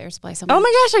because I love Air Supply so much. Oh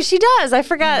my gosh, she does. I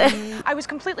forgot. I was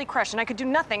completely crushed, and I could do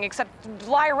nothing except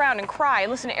lie around and cry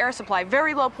and listen to Air Supply.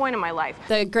 Very low point in my life.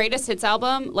 The Greatest Hits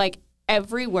album, like,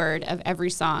 every word of every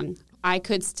song, I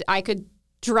could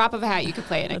drop of a hat, you could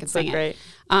play it, I could sing it.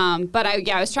 But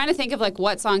I was trying to think of, like,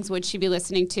 what songs would she be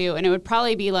listening to, and it would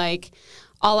probably be, like,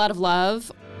 All Out of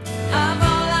Love. I'm all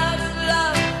out of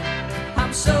love.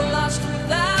 I'm so lost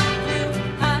without you.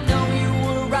 I know you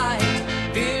were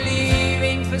right,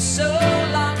 believing for so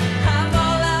long. I'm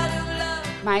all out of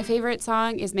love. My favorite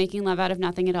song is Making Love Out of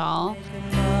Nothing at All.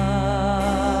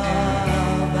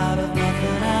 Out of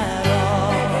nothing at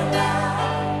all.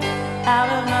 Out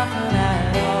of nothing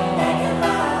at all.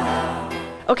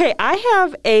 Okay, I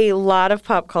have a lot of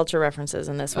pop culture references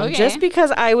in this one, just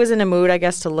because I was in a mood, I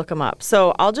guess, to look them up.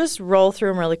 So I'll just roll through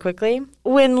them really quickly.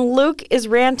 When Luke is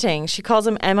ranting, she calls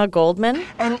him Emma Goldman.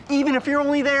 And even if you're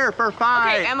only there for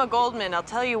 5. Okay, Emma Goldman, I'll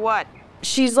tell you what.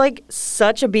 She's like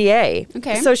such a BA.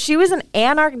 Okay. So she was an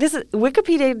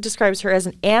Wikipedia describes her as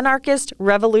an anarchist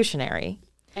revolutionary.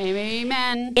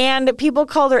 Amen. And people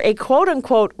called her a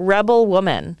quote-unquote rebel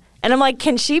woman. And I'm like,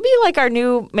 can she be like our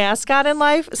new mascot in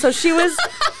life? So she was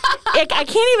I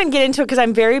can't even get into it because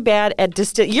I'm very bad at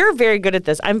You're very good at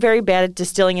this. I'm very bad at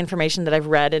distilling information that I've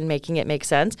read and making it make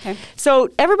sense. Okay. So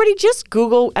everybody just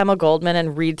Google Emma Goldman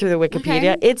and read through the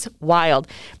Wikipedia. Okay. It's wild.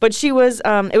 But she was,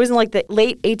 it was in like the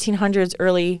late 1800s,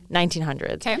 early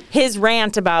 1900s. Okay. His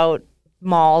rant about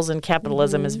malls and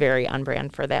capitalism is very on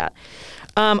brand for that.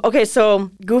 Okay, so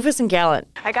Goofus and Gallant.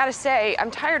 I gotta say, I'm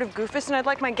tired of Goofus and I'd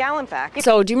like my Gallant back.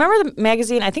 So do you remember the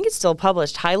magazine? I think it's still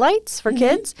published, Highlights for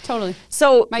Kids? Totally.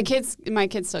 So My kids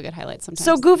still get highlights sometimes.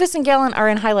 So Goofus and Gallant are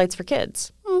in Highlights for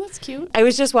Kids. Oh, that's cute. I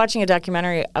was just watching a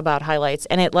documentary about Highlights,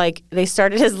 and it they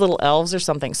started as little elves or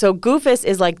something. So Goofus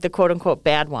is like the quote unquote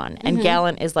bad one, and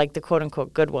Gallant is like the quote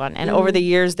unquote good one. And over the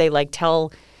years, they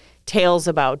tell tales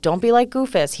about don't be like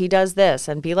Goofus, he does this,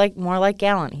 and be more like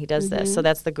Gallant, he does this. So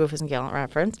that's the Goofus and Gallant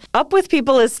reference. Up with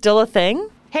People is still a thing.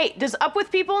 Hey, does Up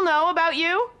With People know about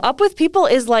you? Up with People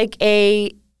is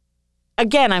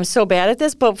again, I'm so bad at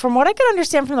this, but from what I could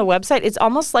understand from the website, it's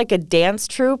almost like a dance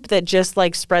troupe that just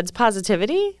spreads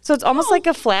positivity. So it's almost like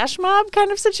a flash mob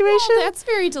kind of situation. Oh, that's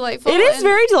very delightful. It is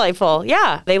very delightful.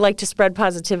 Yeah. They like to spread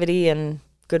positivity and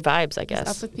good vibes, I guess.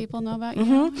 Up with People know about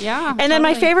you. Yeah. And then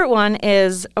my favorite one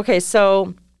is,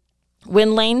 so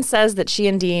when Lane says that she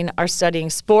and Dean are studying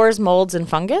spores, molds, and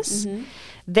fungus,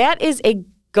 that is a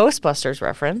Ghostbusters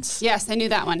reference. Yes, I knew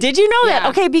that one. Did you know that? Yeah.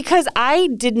 Okay, because I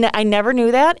never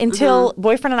knew that until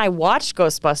Boyfriend and I watched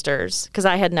Ghostbusters, because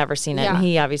I had never seen it, and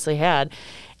he obviously had.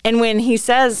 And when he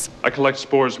says, I collect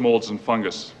spores, molds, and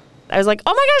fungus. I was like,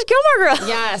 oh my gosh, Gilmore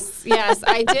Girls. Yes,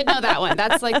 I did know that one.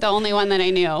 That's the only one that I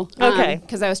knew. Okay.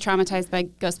 Because I was traumatized by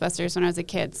Ghostbusters when I was a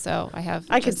kid, so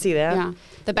I could see that. Yeah.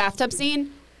 The bathtub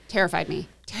scene terrified me.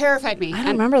 I don't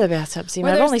remember the bathtub scene.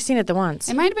 I've only seen it the once.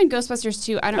 It might have been Ghostbusters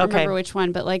 2. I don't remember which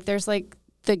one, but there's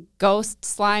the ghost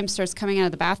slime starts coming out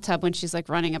of the bathtub when she's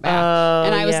running a bath.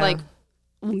 And I was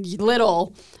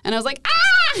little, and I was like,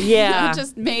 ah! Yeah. It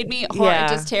just made me It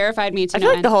just terrified me to I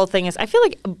feel like the whole thing is, I feel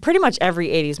like pretty much every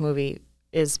 80s movie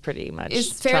is pretty much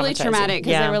it's fairly traumatic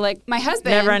because they were my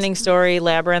husband. Neverending Story,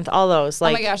 Labyrinth, all those.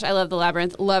 Oh my gosh, I love the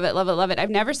Labyrinth. Love it, love it, love it. I've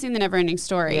never seen the Neverending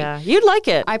Story. Yeah, you'd like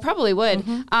it. I probably would.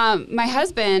 My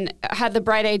husband had the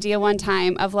bright idea one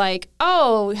time of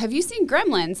oh, have you seen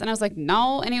Gremlins? And I was like,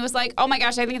 no. And he was like, oh my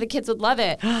gosh, I think the kids would love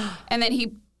it. And then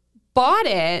he bought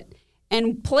it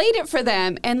and played it for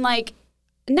them, and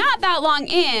not that long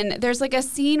in, there's a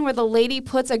scene where the lady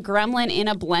puts a gremlin in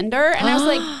a blender, and I was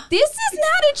like, this is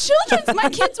not a children's. My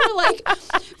kids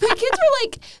were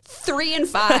 3 and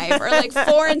 5 or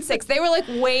 4 and 6. They were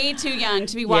way too young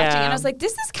to be watching. Yeah. And I was like,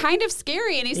 this is kind of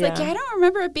scary. And he's like, yeah, I don't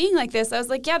remember it being like this. I was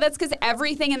like, yeah, that's because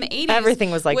everything in the 80s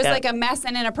everything was that. A mess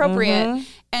and inappropriate.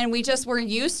 And we just were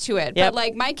used to it. Yep.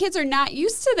 But my kids are not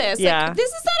used to this. Yeah. This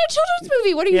is not a children's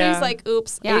movie. What are you? Yeah. He's like,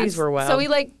 oops. Yeah. 80s were wild. So we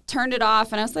turned it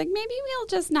off, and I was like, maybe we'll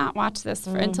just not watch this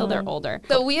until they're older.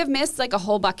 So we have missed a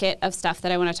whole bucket of stuff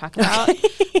that I want to talk about.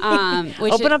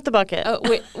 Open up the bucket.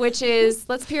 Which is,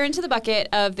 let's peer into the bucket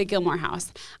of the Gilmore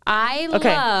House. I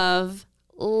love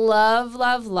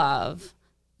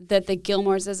that the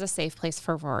Gilmores is a safe place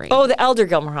for Rory. Oh, the Elder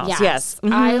Gilmore House. Yes.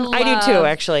 I do too,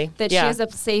 actually. That she is a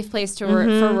safe place for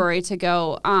Rory to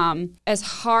go. As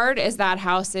hard as that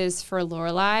house is for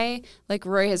Lorelai,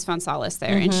 Rory has found solace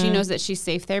there, and she knows that she's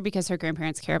safe there because her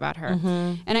grandparents care about her.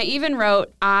 And I even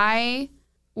wrote, I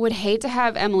would hate to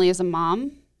have Emily as a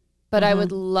mom, but I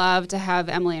would love to have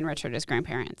Emily and Richard as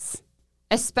grandparents.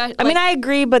 Especially, I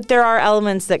agree, but there are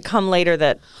elements that come later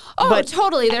that. Oh,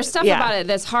 totally. There's stuff about it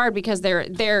that's hard because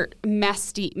they're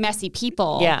messy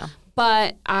people. Yeah.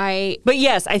 But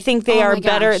yes, I think they are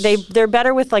better. They're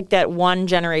better with that one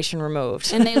generation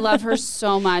removed. And they love her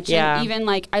so much. Yeah. And even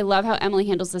I love how Emily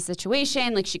handles the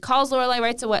situation. She calls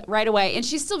Lorelai right away, and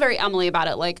she's still very Emily about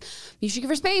it. You should give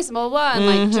her space and blah blah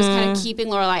blah, and just kind of keeping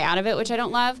Lorelai out of it, which I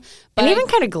don't love. But and even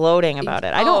kind of gloating about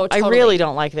it. I really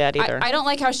don't like that either. I don't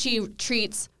like how she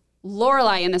treats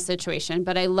Lorelai in this situation,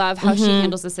 but I love how she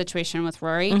handles the situation with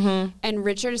Rory. And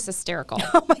Richard is hysterical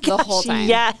the whole time.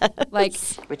 Yeah.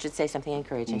 Richard, say something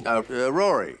encouraging.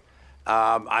 Rory,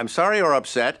 I'm sorry you're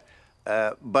upset,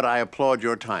 but I applaud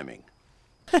your timing.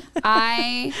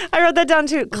 I wrote that down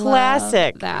too.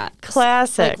 Classic. That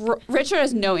classic. Richard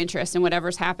has no interest in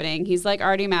whatever's happening. He's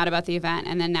already mad about the event,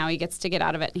 and then now he gets to get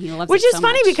out of it, and he loves Which it is so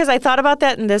funny much. because I thought about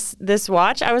that in this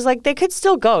watch. I was like, they could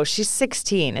still go. She's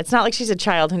 16. It's not like she's a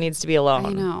child who needs to be alone. I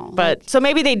know. But so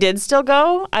maybe they did still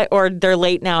go, or they're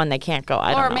late now and they can't go.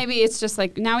 I don't know. Or maybe it's just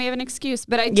now we have an excuse.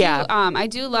 But I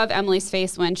do love Emily's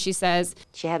face when she says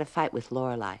she had a fight with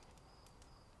Lorelai,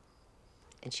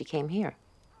 and she came here.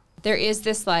 There is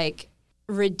this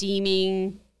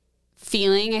redeeming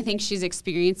feeling I think she's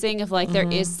experiencing of there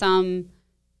is some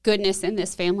goodness in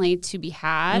this family to be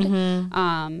had.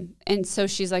 And so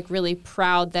she's like really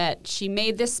proud that she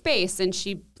made this space and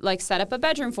she like set up a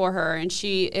bedroom for her and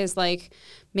she is like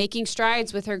making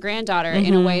strides with her granddaughter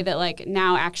in a way that like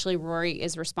now actually Rory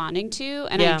is responding to.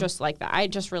 And I just like that. I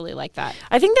just really like that.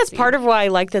 I think that's part of why I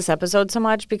like this episode so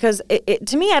much because it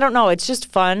to me, I don't know, it's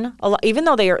just fun. Even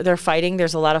though they're fighting,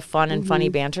 there's a lot of fun and funny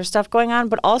banter stuff going on.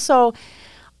 But also,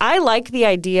 I like the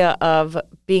idea of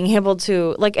being able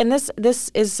to like, and this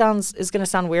is going to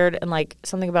sound weird and like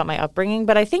something about my upbringing,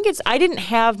 but I think I didn't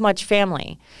have much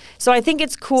family, so I think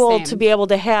it's cool to be able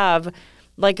to have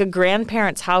like a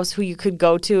grandparent's house who you could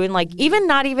go to and like even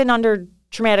not even under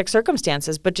traumatic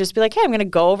circumstances, but just be like, hey, I'm going to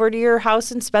go over to your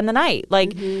house and spend the night.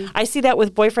 Like I see that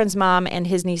with boyfriend's mom and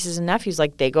his nieces and nephews.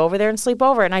 Like they go over there and sleep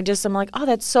over. And I'm like, oh,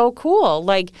 that's so cool.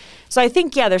 Like, so I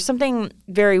think, there's something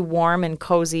very warm and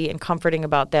cozy and comforting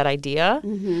about that idea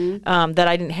that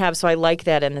I didn't have. So I like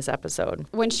that in this episode.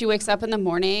 When she wakes up in the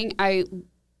morning, I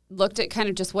looked at kind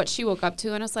of just what she woke up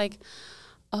to and I was like,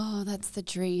 oh, that's the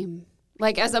dream.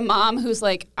 Like as a mom who's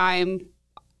like,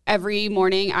 every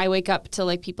morning I wake up to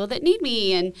like people that need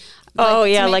me and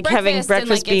like having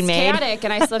breakfast being made. It's chaotic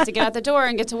and I still have to get out the door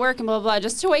and get to work and blah, blah, blah,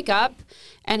 just to wake up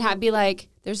and be like,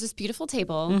 there's this beautiful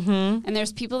table and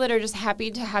there's people that are just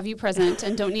happy to have you present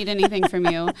and don't need anything from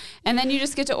you. And then you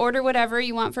just get to order whatever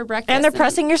you want for breakfast. And they're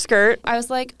pressing your skirt. I was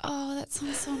like, oh, that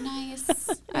sounds so nice.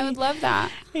 I would love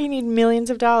that. You need millions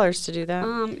of dollars to do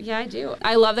that. Yeah, I do.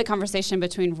 I love the conversation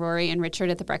between Rory and Richard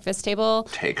at the breakfast table.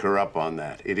 Take her up on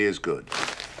that. It is good.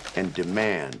 And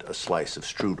demand a slice of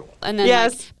strudel. And then,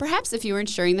 like, perhaps if you were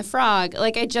ensuring the frog,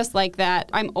 like, I just like that.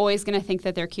 I'm always going to think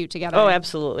that they're cute together. Oh,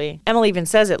 absolutely. Emily even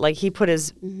says it, like, he put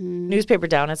his newspaper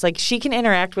down. It's like she can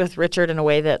interact with Richard in a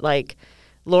way that, like,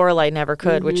 Lorelai never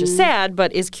could, which is sad,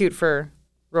 but is cute for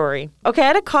Rory. Okay, I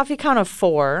had a coffee count of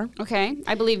 4. Okay,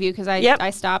 I believe you because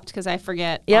I stopped because I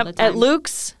forget all the time. At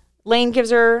Luke's, Lane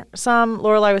gives her some,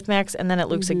 Lorelai with Max, and then at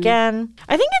Luke's again.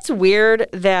 I think it's weird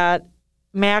that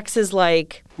Max is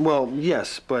like... Well,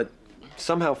 yes, but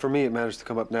somehow for me it managed to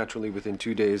come up naturally within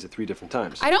 2 days at 3 different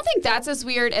times. I don't think that's as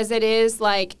weird as it is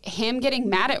like him getting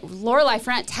mad at Lorelai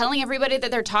for not telling everybody that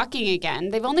they're talking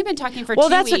again. They've only been talking for 2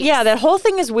 weeks. That whole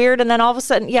thing is weird. And then all of a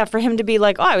sudden, for him to be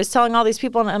like, oh, I was telling all these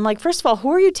people. And I'm like, first of all,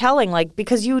 who are you telling? Like,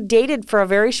 because you dated for a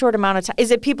very short amount of time. Is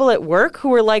it people at work who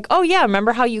were like, oh, yeah,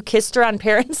 remember how you kissed her on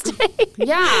Parents' Day?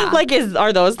 Yeah. Like,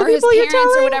 are those the or people his you're parents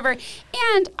telling? or whatever.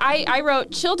 And I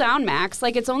wrote, chill down, Max.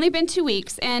 Like, it's only been 2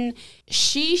 weeks. And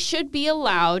she should be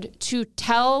allowed to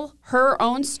tell her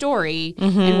own story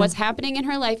and what's happening in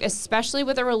her life, especially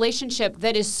with a relationship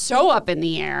that is so up in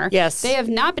the air. Yes. They have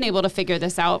not been able to figure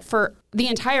this out for the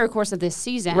entire course of this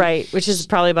season. Right, which is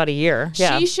probably about a year.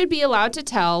 Yeah. She should be allowed to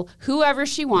tell whoever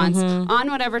she wants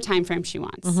on whatever time frame she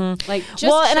wants. Like, just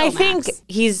and I Max. think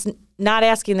he's not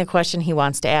asking the question he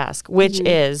wants to ask, which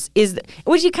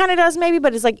which he kind of does maybe,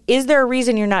 but it's like, is there a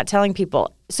reason you're not telling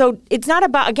people? So it's not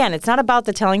about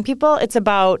the telling people. It's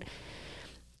about,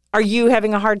 are you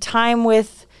having a hard time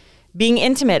with being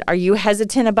intimate? Are you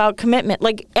hesitant about commitment?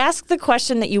 Like, ask the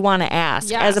question that you want to ask.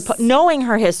 Yes. Knowing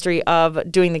her history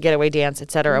of doing the getaway dance,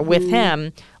 et cetera, with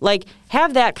him, like,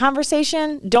 have that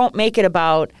conversation. Don't make it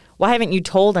about, why haven't you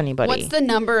told anybody? What's the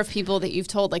number of people that you've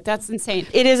told? Like, that's insane.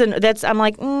 It isn't. I'm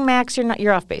like, Max,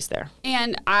 you're off base there.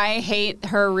 And I hate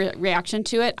her reaction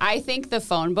to it. I think the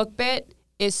phone book bit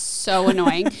is so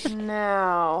annoying.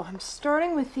 Now, I'm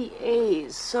starting with the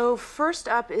A's. So first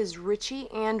up is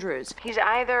Richie Andrews. He's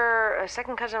either a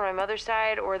second cousin on my mother's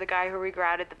side or the guy who we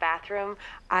grabbed at the bathroom.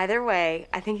 Either way,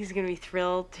 I think he's going to be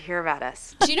thrilled to hear about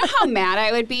us. Do you know how mad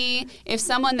I would be if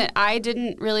someone that I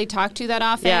didn't really talk to that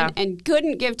often and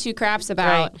couldn't give 2 craps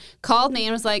about called me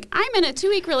and was like, I'm in a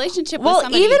 2-week relationship with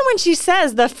somebody. Well, even when she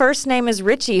says the first name is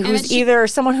Richie, who's either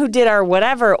someone who did our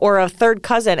whatever or a third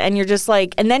cousin, and you're just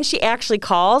like, and then she actually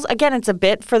calls. Again, it's a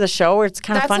bit for the show where it's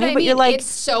kind of funny, but you're like, it's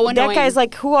so annoying. That guy's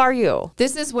like, who are you?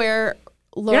 This is where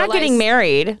you're not getting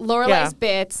married. Lorelai's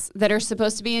bits that are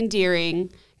supposed to be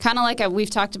endearing, kind of like we've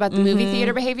talked about the movie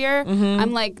theater behavior.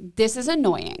 I'm like, this is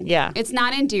annoying. Yeah. It's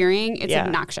not endearing. It's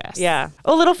obnoxious. Yeah.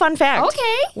 A little fun fact.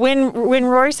 Okay. When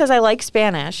Rory says, I like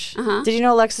Spanish, did you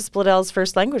know Alexis Bledell's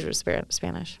first language was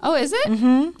Spanish? Oh, is it?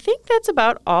 I think that's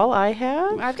about all I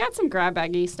have. I've got some grab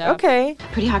baggy stuff. Okay.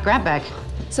 Pretty hot grab bag.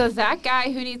 So that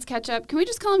guy who needs ketchup, can we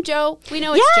just call him Joe? We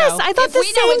know it's Yes, Joe. I thought if the we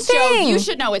same know it's thing. Joe, you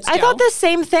should know it's Joe. I thought the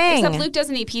same thing. Except Luke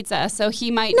doesn't eat pizza, so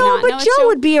he might No, not but know it's Joe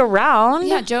would be around.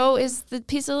 Yeah, Joe is the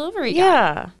pizza delivery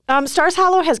guy. Yeah. Stars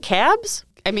Hollow has cabs?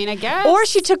 I mean, I guess. Or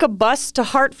she took a bus to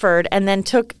Hartford and then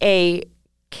took a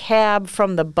cab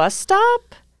from the bus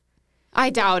stop? I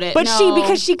doubt it. But no.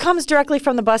 because she comes directly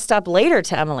from the bus stop later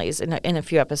to Emily's in a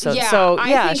few episodes. Yeah, so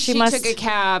I think she took a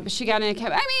cab. She got in a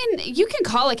cab. I mean, you can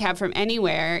call a cab from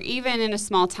anywhere, even in a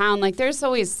small town. Like, there's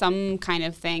always some kind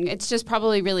of thing. It's just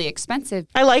probably really expensive.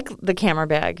 I like the camera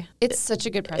bag. It's such a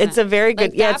good present. It's a very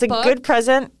good. Like, it's a good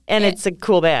present, and it's a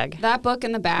cool bag. That book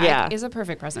in the bag is a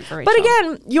perfect present for Rachel. But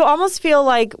again, you almost feel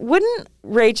like, wouldn't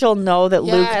Rachel know that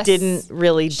Luke didn't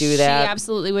really do that? She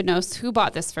absolutely would know. Who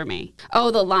bought this for me?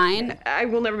 Oh, the line. I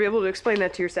will never be able to explain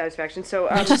that to your satisfaction. So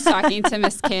when she's talking to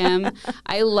Miss Kim,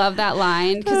 I love that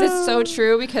line because it's so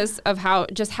true because of how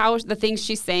the things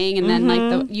she's saying, and then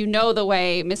like the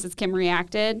way Mrs. Kim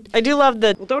reacted. I do love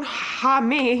the. Well, don't ha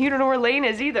me. You don't know where Lane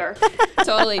is either.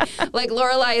 Totally. Like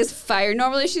Lorelai is fired.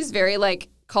 Normally she's very like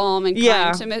calm and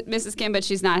kind to Mrs. Kim, but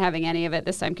she's not having any of it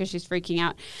this time because she's freaking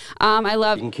out. I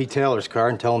love. You can key Taylor's car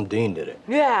and tell him Dean did it.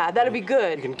 Yeah, that'd be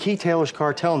good. You can key Taylor's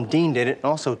car, tell him Dean did it, and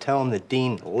also tell him that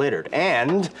Dean littered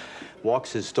and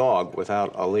walks his dog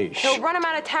without a leash. He'll run him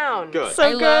out of town. Good.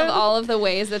 I love all of the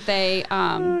ways that they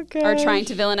are trying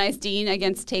to villainize Dean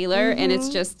against Taylor, and it's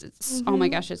just, oh my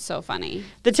gosh, it's so funny.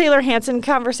 The Taylor Hanson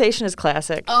conversation is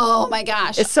classic. Oh my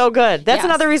gosh. It's so good. That's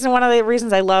another reason, one of the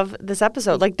reasons I love this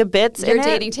episode. Like the bits You're in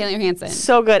dating it, Taylor Hanson.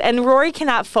 so good. And Rory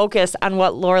cannot focus on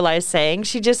what Lorelai is saying.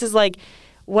 She just is like,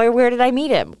 where did I meet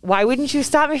him? Why wouldn't you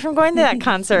stop me from going to that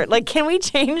concert? Like, can we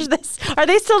change this? Are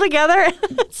they still together?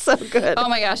 It's so good. Oh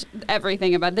my gosh,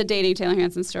 everything about the dating Taylor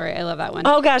Hanson story. I love that one.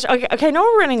 Oh gosh. Okay, I know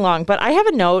we're running long, but I have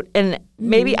a note, and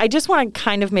maybe I just want to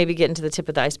kind of maybe get into the tip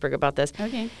of the iceberg about this.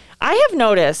 Okay. I have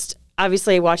noticed,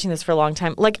 obviously watching this for a long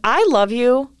time, like I Love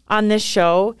You on this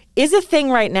show is a thing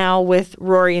right now with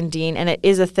Rory and Dean, and it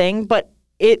is a thing, but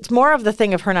it's more of the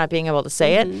thing of her not being able to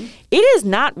say it. It is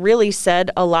not really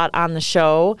said a lot on the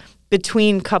show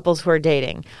between couples who are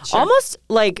dating. Almost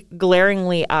like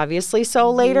glaringly obviously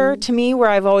so later to me, where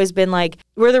I've always been like,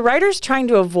 were the writers trying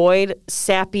to avoid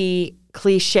sappy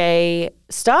cliche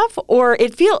stuff, or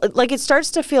it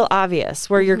starts to feel obvious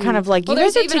where you're kind of like, you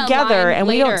guys are together and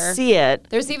we don't see it.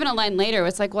 There's even a line later where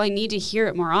it's like, well, I need to hear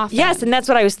it more often. Yes, and that's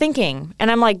what I was thinking.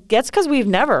 And I'm like, that's because we've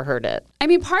never heard it. I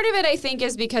mean, part of it I think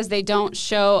is because they don't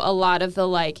show a lot of the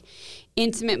like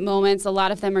intimate moments. A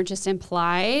lot of them are just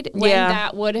implied when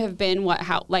that would have been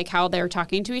how they're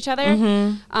talking to each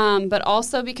other. But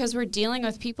also because we're dealing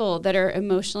with people that are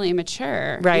emotionally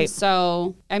immature. Right. And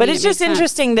so, but it's just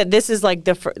interesting that this is like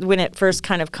when it first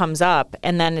kind of comes up,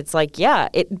 and then it's like,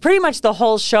 it pretty much the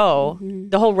whole show,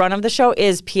 the whole run of the show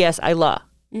is P.S. I love.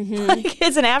 Like,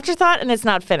 it's an afterthought and it's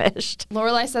not finished.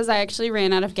 Lorelai says, I actually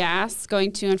ran out of gas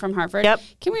going to and from Hartford. Yep.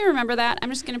 Can we remember that? I'm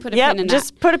just going to put a pin in that.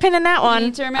 Just put a pin in that one. We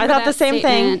need to remember I thought that the same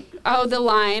statement. thing. Oh, the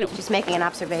line. Just making an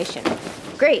observation.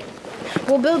 Great.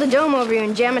 We'll build a dome over you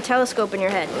and jam a telescope in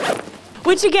your head.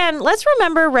 Which again, let's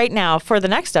remember right now for the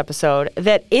next episode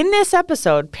that in this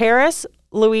episode, Paris,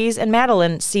 Louise, and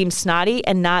Madeline seem snotty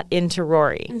and not into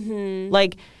Rory.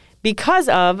 Like, because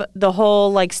of the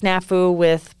whole like snafu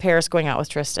with Paris going out with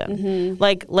Tristan.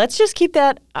 Like, let's just keep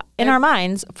that in our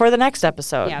minds for the next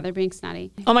episode. Yeah, they're being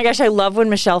snotty. Oh my gosh, I love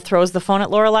when Michelle throws the phone at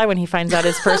Lorelai when he finds out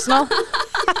it's personal.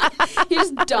 He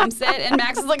just dumps it, and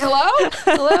Max is like, hello?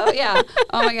 Hello? Yeah.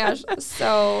 Oh my gosh,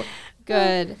 so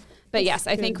good. But yes,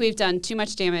 I think we've done too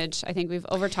much damage. I think we've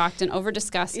over-talked and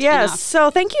over-discussed enough.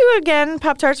 So thank you again,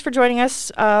 Pop-Tarts, for joining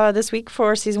us this week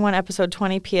for Season 1, Episode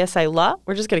 20, P.S. I Love.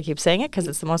 We're just going to keep saying it because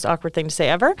it's the most awkward thing to say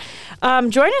ever.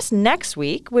 Join us next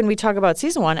week when we talk about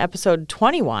Season 1, Episode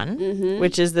 21,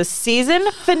 which is the season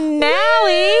finale.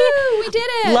 Woo, we did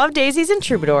it. Love, Daisies, and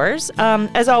Troubadours.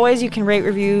 As always, you can rate,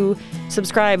 review,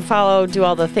 subscribe, follow, do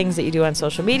all the things that you do on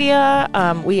social media.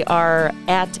 We are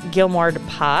at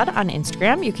GilmorePod on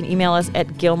Instagram. You can email us at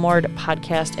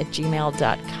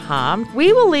gilmoredpodcast@gmail.com.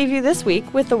 We will leave you this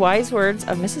week with the wise words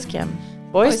of Mrs. Kim.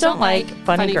 Boys don't like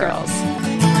funny girls.